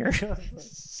one in here.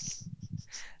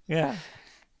 Yeah.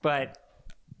 But,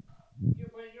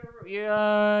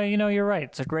 you're right.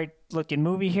 It's a great looking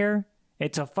movie here.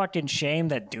 It's a fucking shame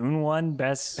that Dune won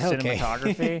Best Okay.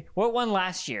 Cinematography. What won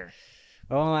last year?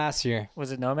 What won last year?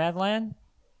 Was it Nomadland?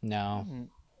 No.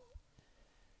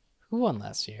 Who won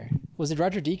last year? Was it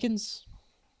Roger Deakins?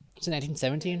 Was it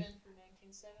 1917? Been for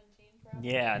 1917,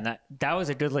 probably. Yeah, and that was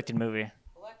a good looking movie.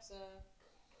 Alexa.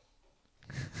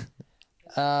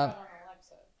 Uh, On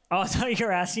Alexa. Oh, I thought you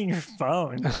were asking your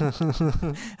phone. I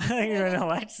thought you were in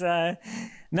Alexa.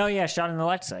 No, yeah, shot in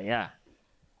Alexa, yeah.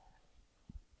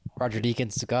 Roger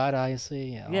Deakins to God,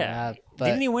 obviously. All Yeah. that, but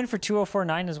Didn't he win for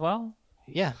 2049 as well?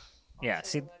 yeah. Yeah,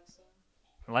 see, Alexa.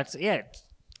 Alexa, yeah,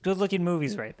 good looking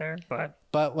movies right there. But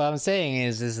But what I'm saying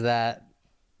is that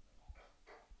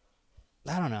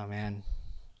I don't know, man.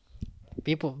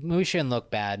 Movies shouldn't look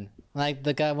bad. Like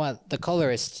the guy, the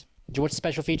colorist. Did you watch the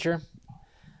special feature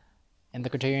in the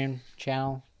Criterion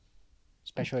Channel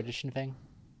special edition thing?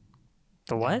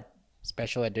 the what?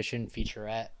 Special edition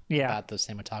featurette Yeah. about the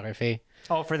cinematography.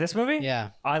 Oh, for this movie?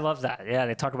 Yeah, I love that. Yeah,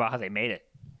 they talk about how they made it.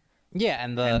 yeah,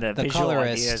 and And the visual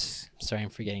colorist. ideas. Sorry, I'm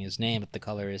forgetting his name, but the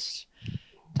colorist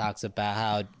talks about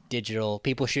how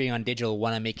people shooting on digital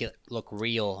want to make it look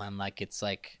real and like it's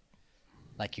like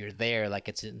you're there, like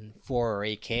it's in 4 or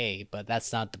 8K, but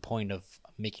that's not the point of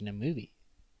making a movie,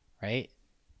 right?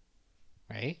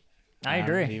 Right? I don't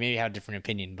know, agree. you maybe have a different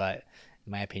opinion, but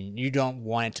in my opinion, you don't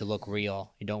want it to look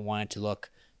real. You don't want it to look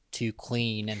too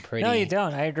clean and pretty. No, you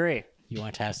don't. I agree. You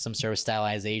want to have some sort of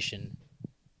stylization,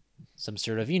 some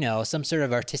sort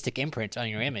of artistic imprint on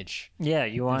your image. Yeah,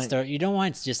 you want. You don't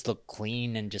want it to just look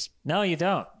clean and just No, you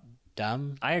don't.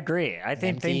 dumb. I agree. I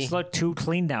think Empty. things look too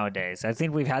clean nowadays. I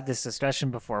think we've had this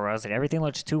discussion before where I was like, everything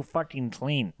looks too fucking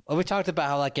clean. Well, we talked about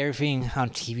how like everything on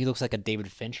TV looks like a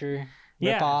David Fincher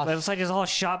Yeah, ripoff. but it's like it's all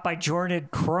shot by Jordan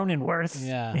Cronenworth,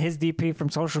 Yeah. his DP from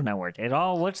Social Network. It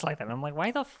all looks like that. I'm like,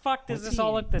 why the fuck does this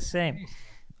all look the same?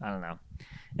 I don't know.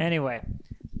 Anyway,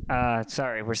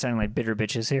 sorry, we're sounding like bitter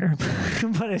bitches here,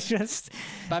 but it's just.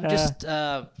 But I'm just,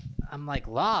 I'm like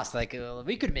lost. Like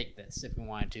we could make this if we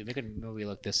wanted to. We could movie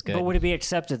look this good. But would it be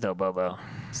accepted though, Bobo?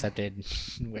 Accepted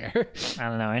where? I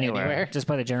don't know. Anywhere, just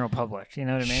by the general public. You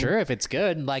know what I mean? Sure, if it's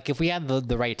good. Like if we had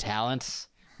the right talents,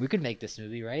 we could make this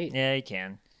movie, right? Yeah, you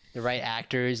can. The right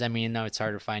actors. I mean, no, it's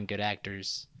hard to find good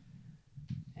actors,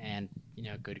 and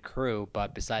good crew.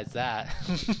 But besides that,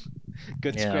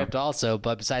 good Yeah. script also.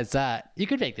 But besides that, you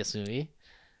could make this movie.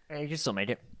 Yeah, you can still make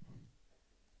it.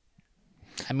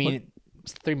 I mean,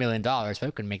 it's $3 million, but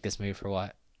we could make this movie for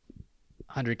what?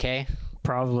 100K?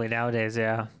 Probably nowadays,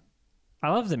 yeah. I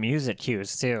love the music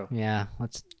cues too. Yeah,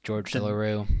 that's George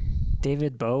Delarue.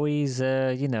 David Bowie's,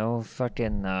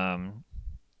 fucking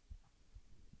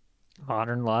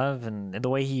Modern Love, and the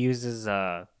way he uses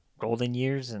Golden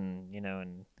Years,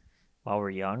 and While We're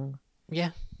Young.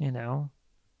 Yeah.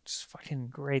 Just fucking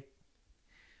great.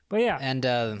 But yeah. And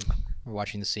we're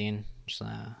watching the scene. Just,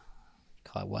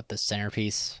 call it what? The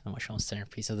centerpiece. Emotional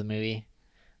centerpiece of the movie.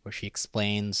 Where she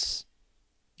explains...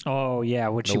 Oh, yeah,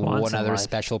 what she wants one other life.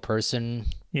 special person.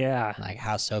 Yeah. Like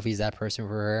how Sophie's that person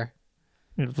for her.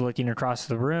 Looking across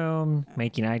the room,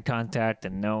 making eye contact,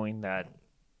 and knowing that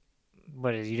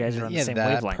you guys are on the same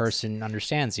that wavelength. person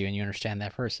understands you and you understand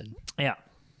that person. Yeah.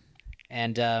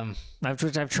 And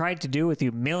I've tried to do with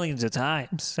you millions of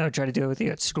times. I tried to do it with you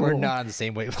at school. we're not on the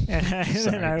same wavelength.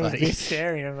 And I would be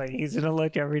staring. I'm like, he's gonna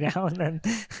look every now and then.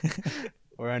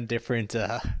 We're on different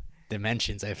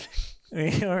dimensions, I think.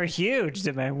 We're huge,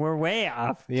 man. We're way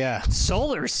off. Yeah.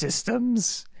 Solar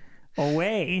systems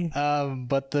away.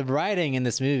 But the writing in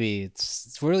this movie,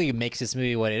 it's really makes this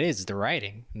movie what it is. The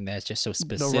writing, and that's just so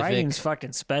specific. The writing's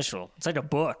fucking special. It's like a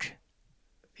book.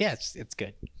 Yeah, it's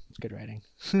good. It's good writing.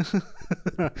 I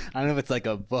don't know if it's like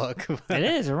a book. It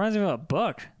is. It reminds me of a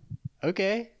book.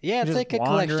 Okay. Yeah, it's Just like a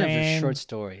collection of wandering. short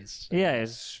stories. Yeah,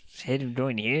 it's hidden,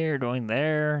 going here, going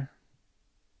there.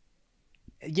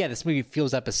 Yeah, this movie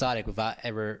feels episodic without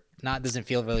ever doesn't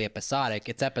feel really episodic.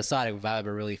 It's episodic without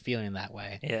ever really feeling that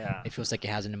way. Yeah. It feels like it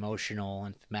has an emotional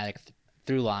and thematic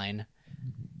through line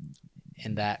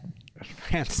in that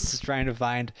Frances is trying to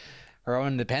find her own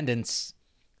independence.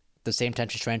 At the same time,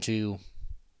 she's trying to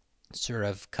sort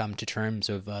of come to terms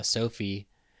with Sophie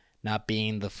not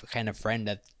being the kind of friend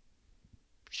that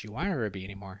she wanted her to be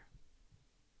anymore.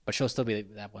 But she'll still be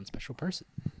that one special person.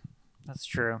 That's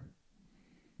true.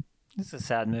 It's a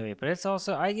sad movie, but it's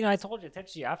also I told you, I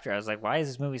texted you after. I was like, why is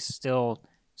this movie still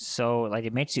so like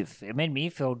it made me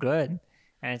feel good,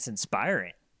 and it's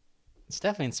inspiring. It's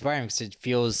definitely inspiring because it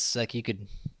feels like you could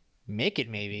make it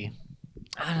maybe.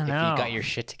 I don't if know. you got your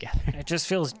shit together. It just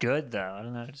feels good though. I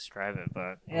don't know how to describe it,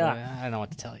 but yeah, Well, I don't know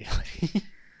what to tell you. I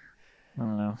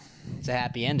don't know. It's a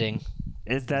happy ending.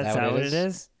 Is that how it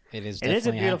is? It is. It is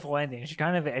a definitely beautiful ending. She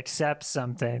kind of accepts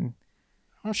something.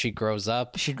 Well, she grows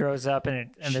up. She grows up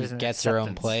and She there's an gets her own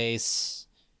acceptance. place.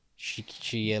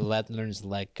 She learns to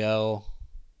let go,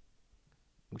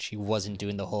 which she wasn't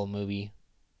doing the whole movie.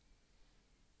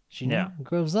 She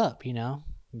grows up,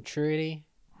 maturity.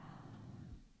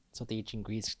 That's what the ancient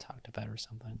Greeks talked about or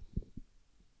something.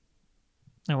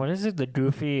 And what is it? The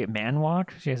goofy man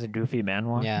walk? She has a goofy man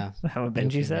walk? Yeah. Is that what Benji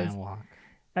Goofy says? man walk.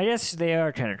 I guess they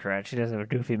are kind of correct. She does have a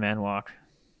goofy man walk.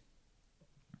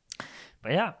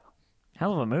 But yeah,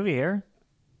 hell of a movie here.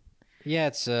 Yeah,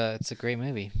 it's a great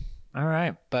movie, All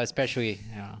right. but especially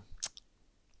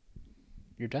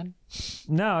you're done.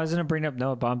 No, I was going to bring up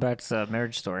Noah Baumbach's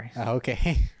Marriage Story. Oh,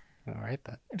 okay. All right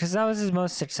then. Because that was his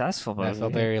most successful movie. That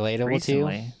felt very relatable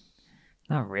recently. to you.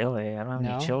 Not really. I don't have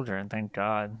No? any children, thank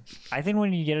God. I think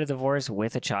when you get a divorce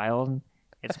with a child,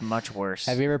 it's much worse.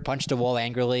 Have you ever punched a wall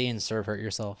angrily and sort of hurt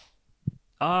yourself?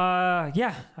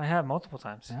 Yeah, I have multiple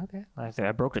times. Okay. I think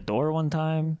I broke a door one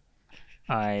time.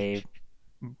 Yeah,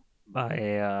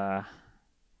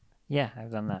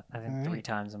 I've done that. I think All right. 3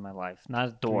 times in my life. Not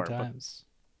a door, 3 but times.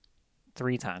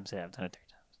 3 times. Yeah, I've done it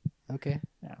 3 times. Okay.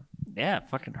 Yeah, it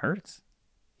fucking hurts.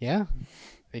 Yeah.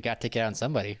 You got to take it out on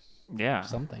somebody. Yeah,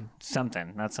 Something.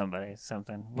 something, not somebody,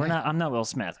 something. Yeah. I'm not Will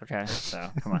Smith, okay? So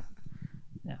come on,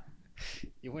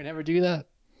 You would never do that?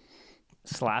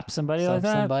 slap somebody Slap like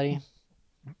that. somebody?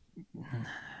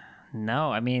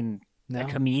 No, I mean No. a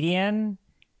comedian.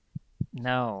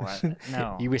 No,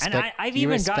 no. You respect, And I've you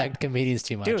even respect comedians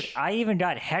too much. dude, I even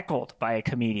got heckled by a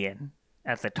comedian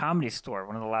at the Comedy Store.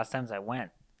 One of the last times I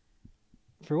went.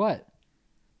 For what?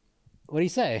 What do you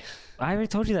say? I already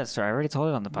told you that story. I already told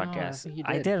it on the No, I podcast. think you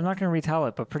I did. did. I'm not going to retell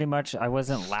it, but pretty much I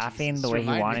wasn't laughing the Jesus, way he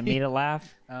remind wanted me. me to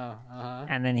laugh. Oh, uh-huh.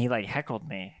 And then he like heckled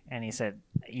me and he said,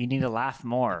 "You need to laugh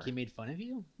more." He made fun of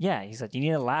you? Yeah, he said, "You need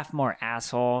to laugh more,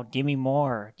 asshole. Give me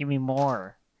more. Give me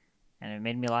more." And it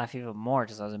made me laugh even more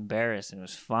because I was embarrassed and it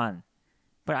was fun.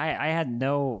 But I had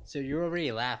no... So you're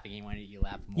already laughing. He wanted you to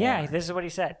laugh more. Yeah, this is what he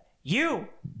said. "You,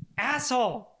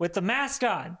 asshole, with the mask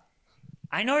on.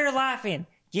 I know you're laughing.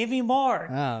 Give me more.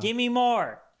 Oh. Give me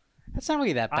more. That's not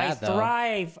really that I bad, though.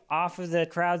 thrive off of the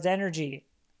crowd's energy.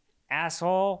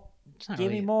 Asshole, It's not give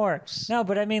really- me more." No,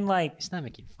 but I mean, like, It's not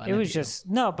making fun it of was you. just...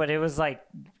 No, but it was like,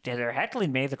 they're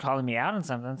heckling me. They're calling me out on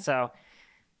something. So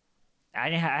I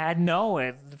had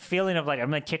no feeling of like, I'm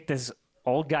going to kick this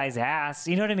old guy's ass.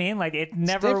 You know what I mean? Like it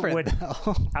never would.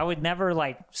 Though. I would never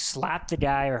like slap the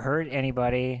guy or hurt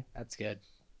anybody. That's good.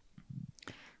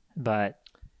 But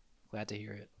Glad to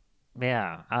hear it.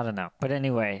 yeah, I don't know. But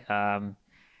anyway,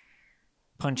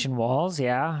 punching walls.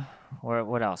 Yeah.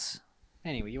 What else?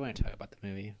 Anyway, you want to talk about the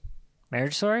movie?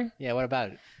 Marriage Story? Yeah. What about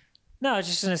it? No, I was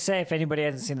just gonna say if anybody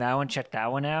hasn't seen that one, check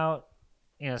that one out.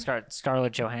 You know,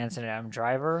 Scarlett Johansson and Adam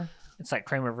Driver. It's like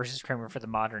Kramer versus Kramer for the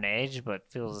modern age, but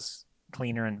feels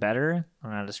cleaner and better. I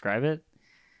don't know how to describe it.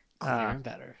 Cleaner and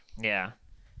better. Yeah.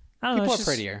 I don't know. People it's are just-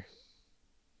 prettier.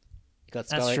 You got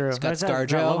That's true. You got Is that Love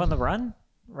ScarJo. on the Run,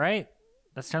 right?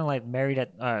 That's kind of like not Married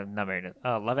at,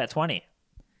 Love at 20.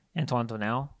 Antoine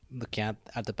Donnell. Looking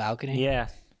at the balcony. Yeah.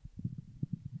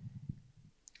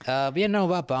 But yeah, no,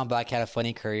 about Baumbach had a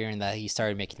funny career in that he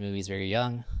started making movies very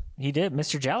young. He did.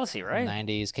 Mr. Jealousy, right? In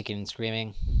the 90s, Kicking and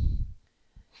Screaming.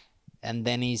 And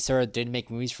then he sort of didn't make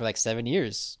movies for like 7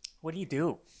 years. What do you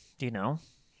do? Do you know?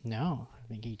 No, I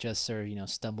think he just sort of,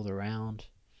 stumbled around,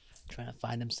 trying to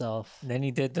find himself. And then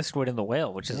he did The Squid and the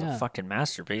Whale, which is a Yeah. fucking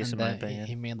masterpiece, in And my that opinion.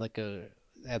 he made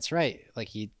that's right. Like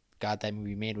he got that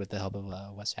movie made with the help of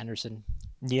Wes Anderson.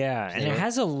 Yeah, and it Clear.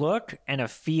 has a look and a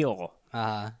feel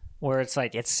Uh, where it's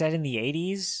like it's set in the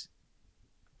 80s,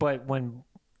 but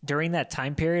during that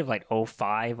time period, like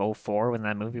 05, 04, when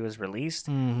that movie was released,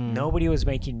 nobody was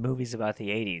making movies about the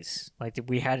 80s. Like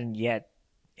we hadn't yet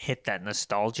hit that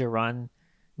nostalgia run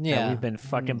that we've been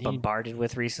fucking bombarded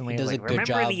with recently. does a Like, good remember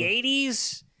job the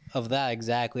 80s? of that,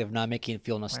 exactly, of not making it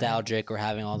feel nostalgic or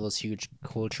having all those huge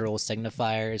cultural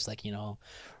signifiers like,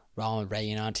 Ronald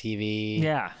Reagan on TV.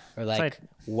 Yeah. Or It's like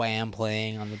Wham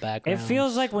playing on the It background.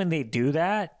 feels like when they do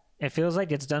that, it feels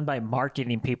like it's done by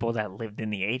marketing people that lived in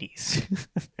the 80s.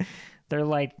 They're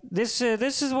like, this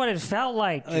is what it felt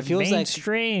like. It feels like-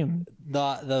 mainstream.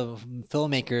 the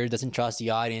filmmaker doesn't trust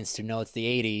the audience to know it's the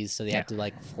 80s, so they have to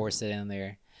like force it in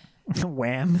there.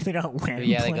 Wham. They got Wham. But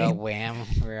yeah, they go playing. Wham.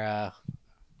 Or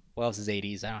what else is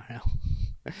 80s? I don't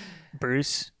know.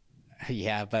 Bruce.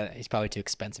 Yeah, but he's probably too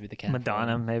expensive to count.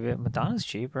 Madonna, maybe. Madonna's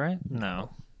cheap, right?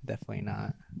 No. Definitely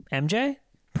not. MJ?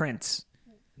 Prince.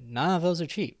 None of those are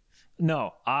cheap.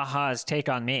 No. Aha's Take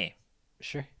on Me.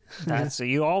 Sure. That's so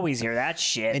you always hear that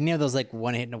shit. Any of those like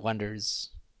one-hit wonders.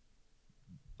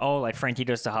 Oh, like Frankie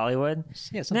Goes to Hollywood?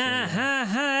 Yeah, something Nah, like that.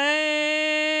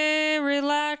 hey,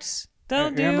 relax.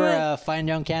 Don't do Remember it. Fine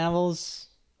Young Cannibals?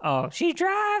 Oh, she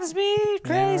drives me Remember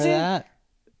crazy. that?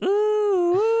 Ooh,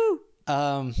 ooh.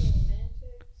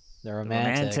 The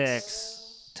Romantics.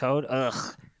 Romantics. Toad.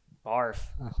 Ugh. Barf.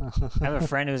 I have a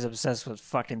friend who's obsessed with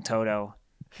fucking Toto.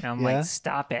 And I'm Yeah? like,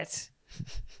 stop it.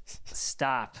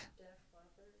 Stop.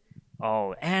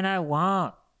 Oh, and I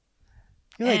won't.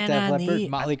 You like and Def I Leppard, need-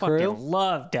 Motley I fucking Crue?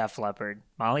 love Def Leppard.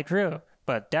 Motley Crue.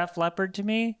 But Def Leppard to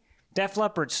me, Def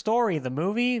Leppard Story, the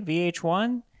movie,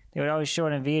 VH1, they would always show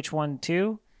it on VH1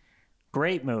 too.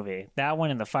 Great movie. That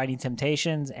one and The Fighting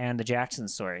Temptations and The Jackson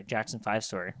Story, Jackson 5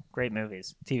 Story. Great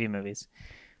movies, TV movies.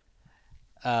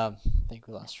 I think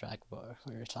we lost track of what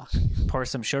we were talking. Pour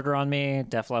Some Sugar on Me,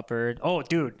 Def Leppard. Oh,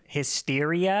 dude,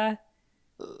 Hysteria.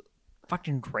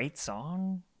 Fucking great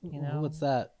song. You know, What's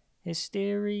that?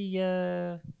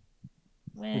 Hysteria.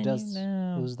 When Who does? you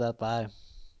know. Who's that by?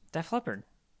 Def Leppard.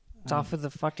 It's off of the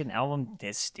fucking album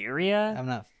Hysteria. I'm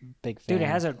not a big fan. Dude, it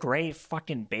has a great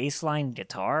fucking bassline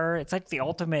guitar. It's like the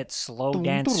ultimate slow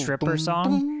dance stripper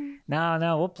song.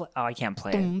 No, we'll play. Oh, I can't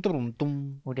play it.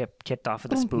 We'll get kicked off of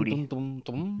the Spooty.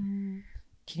 Can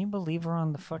you believe we're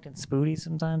on the fucking Spooty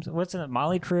sometimes? What's in it?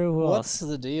 Molly Crew? Who What's else?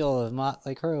 the deal with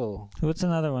Motley Crue? What's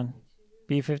another one?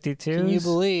 B-52s? Can you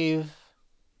believe?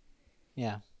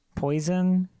 Yeah.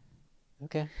 Poison?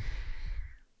 Okay.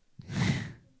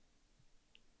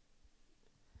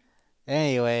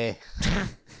 Anyway,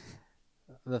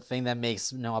 the thing that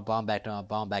makes Noah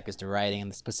Baumbach is the writing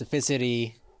and the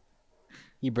specificity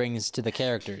he brings to the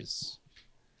characters.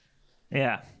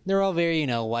 Yeah. They're all very,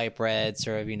 white bread,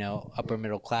 sort of, upper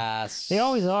middle class. They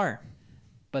always are.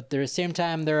 But at the same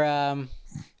time, they're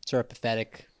sort of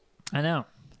pathetic. I know.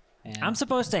 And I'm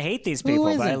supposed to hate these who people,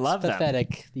 but I isn't love them.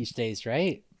 pathetic these days,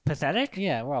 right? Pathetic?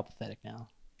 Yeah, we're all pathetic now.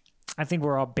 I think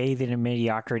we're all bathed in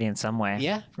mediocrity in some way.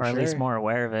 Yeah, for Or at least sure. more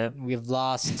aware of it. We've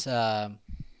lost.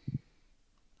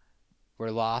 We're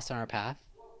lost on our path.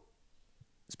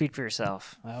 Speak for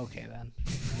yourself. Okay, then.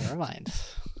 Never mind.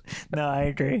 No, I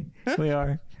agree. We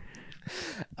are.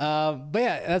 But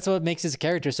yeah, that's what makes his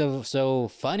character so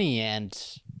funny and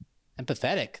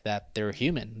pathetic. That they're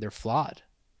human, they're flawed.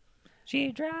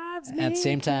 She drives me. At the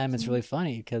same time, it's really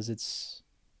funny because it's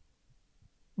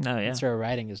No, yeah. sort of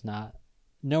writing is not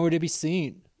nowhere to be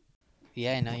seen.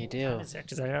 Yeah, I know you do.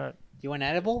 Because I don't. You want an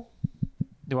edible?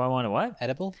 Do I want to what?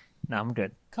 Edible? No, I'm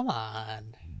good. Come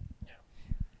on.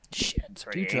 Shit,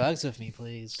 sorry. Do drugs with me,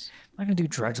 please. I'm not gonna do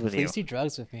drugs with you. Please do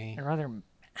drugs with me. I'd rather.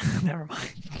 Never mind.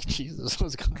 Jesus,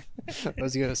 what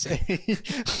was he gonna say?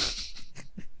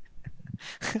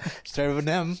 Started with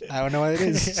them. I don't know what it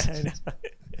is.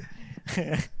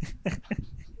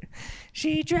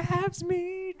 She drives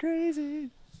me crazy.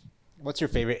 What's your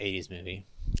favorite 80s movie?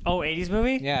 Oh, 80s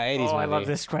movie? Yeah, 80s movie. I love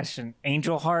this question.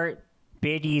 Angel Heart,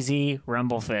 Big Easy,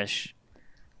 Rumblefish,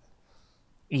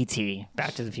 E.T.,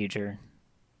 Back to the Future.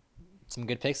 Some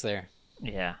good picks there.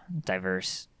 Yeah,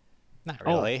 diverse. Not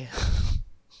really.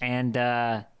 And,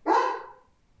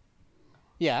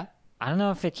 yeah. I don't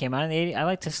know if it came out in the 80s. I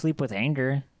like To Sleep with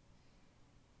Anger.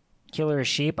 Killer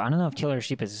Sheep. I don't know if Killer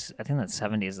Sheep is... I think that's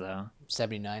 70s, though.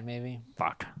 79, maybe.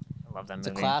 Fuck. I love that movie.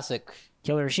 It's a classic.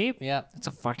 Killer Sheep? Yeah. It's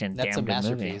a fucking That's damn a good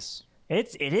masterpiece. movie.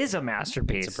 It is a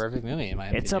masterpiece. It's a perfect movie, in my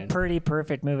opinion. It's a pretty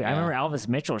perfect movie. Yeah. I remember Elvis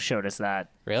Mitchell showed us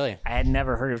that. Really? I had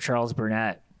never heard of Charles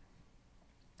Burnett.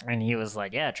 And he was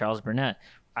like, yeah, Charles Burnett.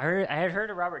 I had heard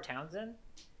of Robert Townsend.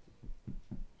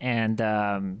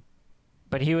 And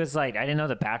but he was like, I didn't know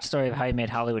the backstory of how he made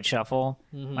Hollywood Shuffle.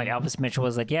 Mm-hmm. Like Elvis Mitchell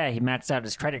was like, yeah, he maxed out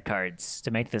his credit cards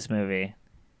to make this movie.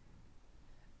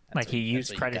 Like he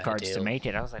used credit cards to make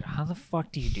it. I was like, how the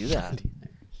fuck do you do that?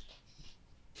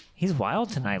 He's wild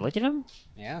tonight. Look at him.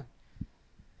 Yeah.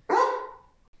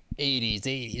 80s,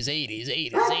 80s, 80s,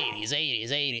 80s, 80s, 80s,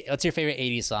 80s. What's your favorite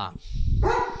 80s song?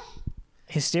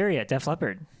 Hysteria, Def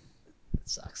Leppard. It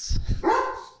sucks.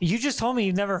 You just told me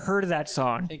you've never heard of that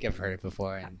song. I think I've heard it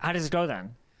before. And... How does it go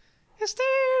then? Hysteria,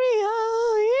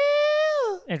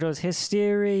 yeah. It goes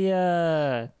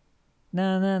hysteria.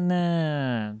 Na na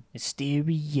na.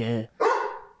 Hysteria.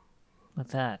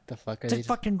 What's that? The fuck are It's they? a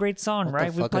fucking great song, What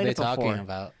right? the We fuck are played they it before. talking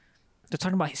about? They're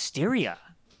talking about hysteria.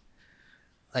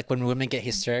 Like when women get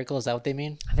hysterical, is that what they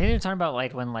mean? I think they're talking about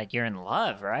like when like you're in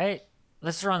love, right?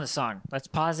 Let's run the song. Let's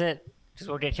pause it because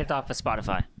we'll get kicked off of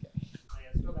Spotify.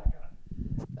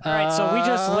 All right, so we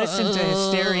just listened to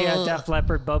Hysteria, Def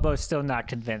Leppard. Bobo's still not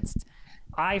convinced.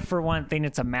 I, for one, think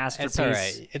it's a masterpiece. It's all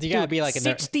right. You gotta be like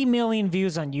 60 million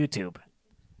views on YouTube.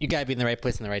 You gotta be in the right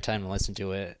place in the right time to listen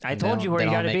to it. I told you where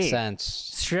you gotta be. Makes sense.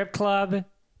 Strip club,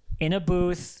 in a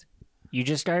booth. You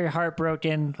just got your heart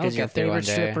broken because your favorite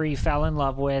stripper you fell in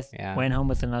love with went home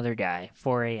with another guy.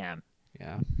 4 a.m.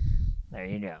 Yeah. There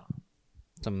you go.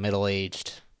 It's a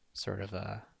middle-aged sort of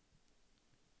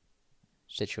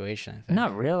situation, I think.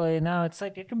 Not really. No, it's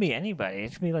like it could be anybody.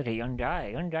 It could be like a young guy.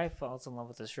 A young guy falls in love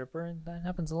with a stripper, and that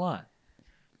happens a lot.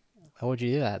 How would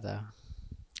you do that, though?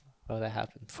 How would that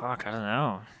happen? Fuck, I don't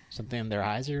know. Something in their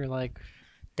eyes, or like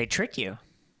They trick you.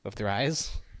 with their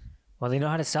eyes? Well, they know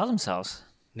how to sell themselves.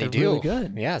 They They're do. really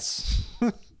good. Yes.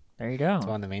 There you go. It's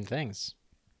one of the main things.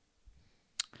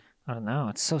 I don't know.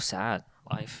 It's so sad.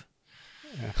 Life.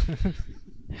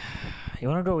 You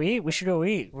want to go eat? We should go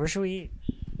eat. Where should we eat?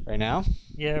 Right now?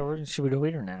 Yeah, should we go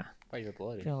eat or now? Oh, you're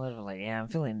bloated. Feel a little like I'm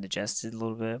feeling indigested a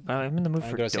little bit, but I'm in the mood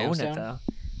Wanna for go to donut Samstown? though.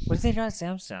 What if they got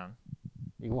Samstown?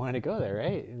 You wanted to go there,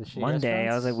 right? One day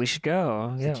I was like, we should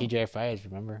go. It's Yeah. the TGI Fridays,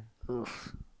 remember?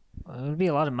 Oof. Well, it would be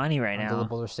a lot of money right On the now.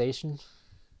 Boulder Station?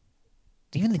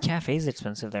 Even the cafe's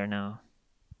expensive there now.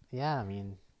 Yeah, I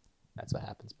mean, that's what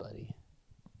happens, buddy.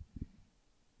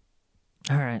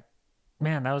 All right,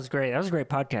 man, that was great. That was a great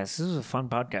podcast. This was a fun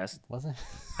podcast. Was it?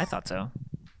 I thought so.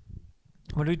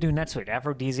 What do we do next week?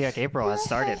 Aphrodisiac April has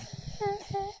started.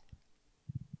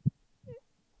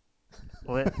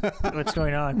 What's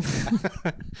going on?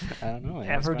 I don't know.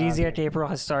 Aphrodisiac April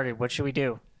has started. What should we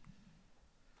do?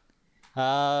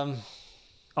 Oh,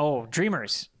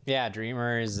 Dreamers. Yeah,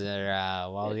 Dreamers are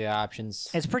all the options.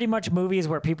 It's pretty much movies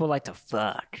where people like to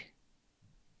fuck.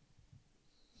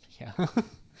 Yeah.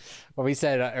 Well, we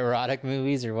said erotic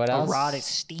movies or what else? Erotic,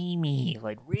 steamy,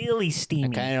 like really I steamy.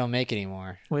 kind of don't make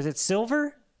anymore. Was it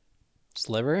Silver?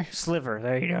 Sliver? Sliver.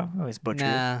 There you go. I always butchered.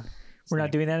 Nah. We're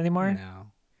not doing that anymore? No.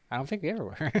 I don't think we ever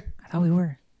were. I thought we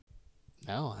were.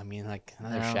 No, I mean, like,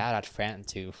 another No. shout out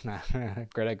to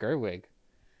Greta Gerwig.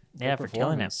 Yeah, Good for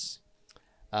killing it.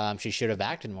 performance. She should have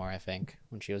acted more, I think,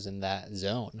 when she was in that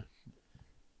zone.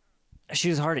 She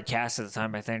was hard to cast at the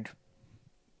time, I think.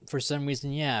 For some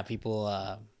reason, yeah, people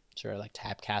sort of like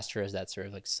typecast her as that sort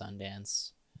of like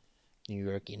Sundance, New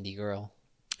York indie girl.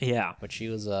 Yeah. But she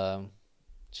was,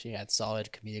 she had solid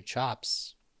comedic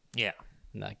chops. Yeah.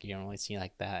 Like, you don't really see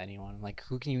like that anyone. Like,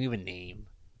 who can you even name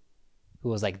who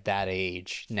was like that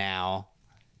age now?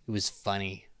 It was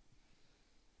funny.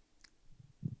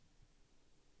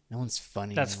 No one's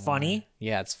funny. That's anymore. funny?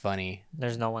 Yeah, it's funny.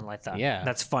 There's no one like that. Yeah.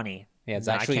 That's funny. Yeah, it's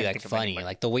No, I actually can't like think of funny. anybody.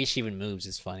 Like the way she even moves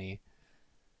is funny.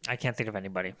 I can't think of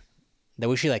anybody. The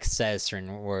way she like says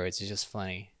certain words is just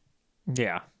funny.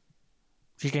 Yeah.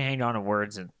 She can hang on to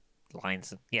words and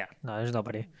lines. Yeah. No, there's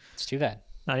nobody. It's too bad.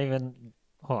 Not even.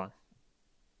 Hold on.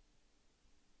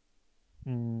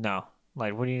 No.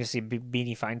 Like, what do you see?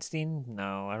 Beanie Feinstein?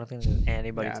 No, I don't think there's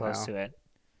anybody close to it.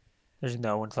 There's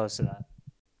no one close to that.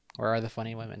 Where are the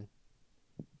funny women?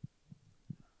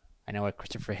 I know what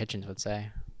Christopher Hitchens would say.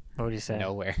 What would you say?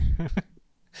 Nowhere.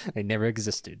 They never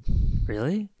existed.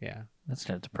 Really? Yeah. That's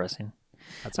kind of depressing.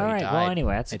 That's why All he right. died. Well,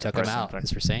 anyway, that's they took him out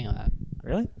just for saying that.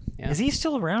 Really? Yeah. Is he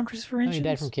still around, Christopher Hitchens? No, he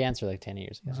died from cancer like 10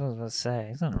 years ago. That's what I was about to say.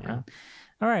 He's not around.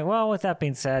 All right. Well, with that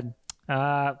being said,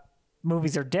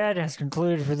 Movies Are Dead has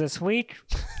concluded for this week.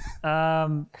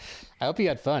 I hope you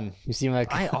had fun. You seem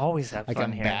like I always have like fun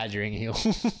I'm here. badgering you.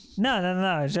 No.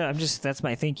 I'm just that's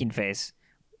my thinking face.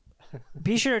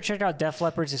 Be sure to check out Def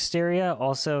Leppard's Hysteria.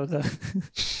 Also,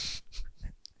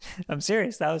 I'm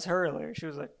serious. That was her earlier. She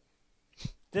was like,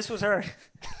 "This was her."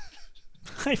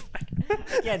 I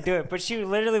can't do it, but she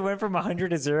literally went from 100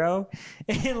 to 0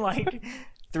 in like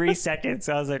 3 seconds.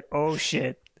 I was like, "Oh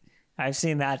shit!" I've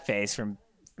seen that face from.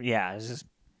 Yeah, it was just.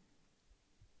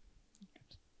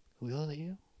 Who yelled at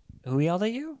you? Who yelled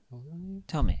at you?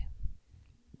 Tell me.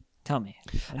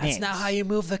 That's not how you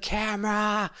move the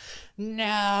camera.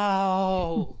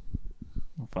 No.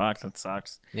 Fuck, that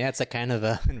sucks. Yeah, it's a kind of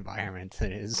environment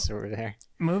that is over there.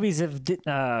 Movies Are Dead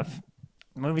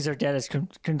has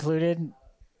concluded.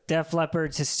 Def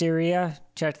Leppard's Hysteria.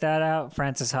 Check that out.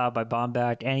 Francis Ha by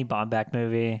Baumbach. Any Baumbach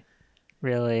movie,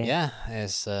 really. Yeah,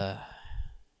 it's I've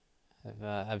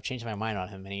changed my mind on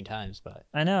him many times, but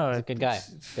I know. he's a good guy,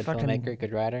 good fucking... filmmaker,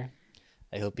 good writer.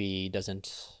 I hope he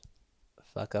doesn't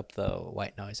fuck up the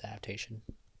White Noise adaptation.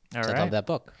 All right. I love that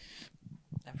book.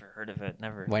 Never heard of it.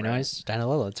 Never. White Noise, Dinah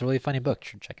Lilo. It's a really funny book.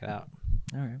 You should check it out.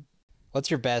 All right. What's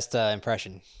your best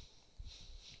impression?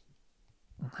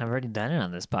 I've already done it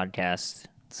on this podcast.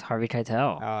 It's Harvey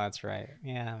Keitel. Oh, that's right.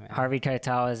 Yeah, man. Harvey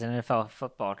Keitel is an NFL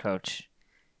football coach.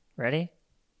 Ready?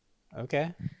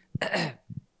 Okay.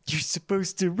 You're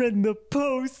supposed to run the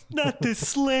post, not the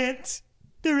slant.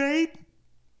 All right?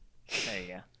 There you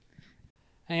go.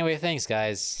 Anyway, thanks,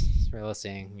 guys, for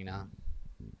listening. 70s.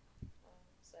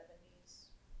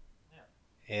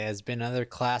 It has been another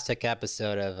classic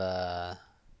episode of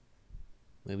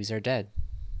Movies Are Dead.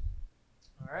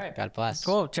 All right. God bless.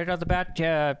 Cool. Check out the Pat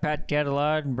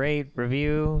catalog, rate,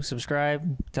 review,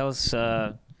 subscribe. Tell us,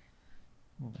 tell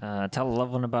a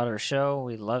loved one about our show.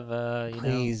 We love,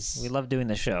 Please. we love doing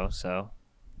the show. So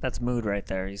that's mood right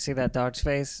there. You see that dog's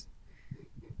face?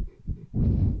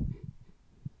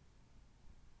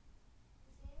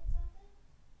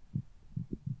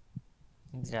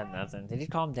 He's got nothing. Did he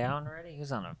calm down already? He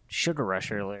was on a sugar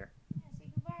rush earlier. Yeah, say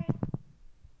goodbye.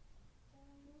 Tell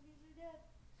them movies are dead.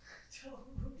 Tell them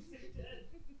movies are dead.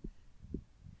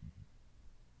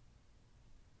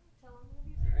 Tell them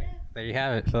movies are dead. There you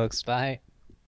have it, folks. Bye.